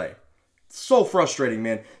in LA. So frustrating,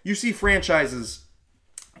 man. You see franchises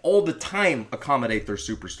all the time accommodate their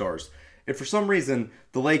superstars. And for some reason,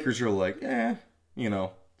 the Lakers are like, you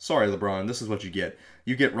know, sorry, LeBron, this is what you get.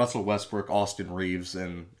 You get Russell Westbrook, Austin Reeves,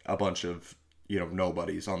 and a bunch of, you know,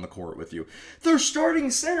 nobodies on the court with you. Their starting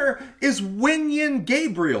center is Wenyen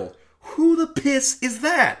Gabriel. Who the piss is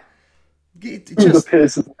that? It's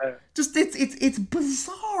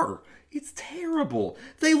bizarre. It's terrible.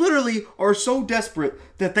 They literally are so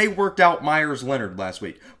desperate that they worked out Myers Leonard last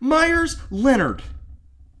week. Myers Leonard.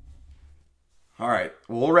 All right,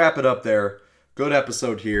 well, we'll wrap it up there. Good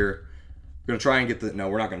episode here. We're going to try and get no,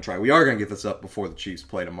 we're not going to try. We are going to get this up before the Chiefs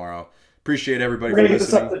play tomorrow. Appreciate everybody for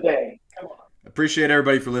listening. We're going to get this up today. Come on. Appreciate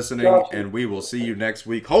everybody for listening, and we will see you next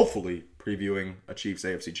week, hopefully previewing a Chiefs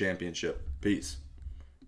AFC Championship. Peace.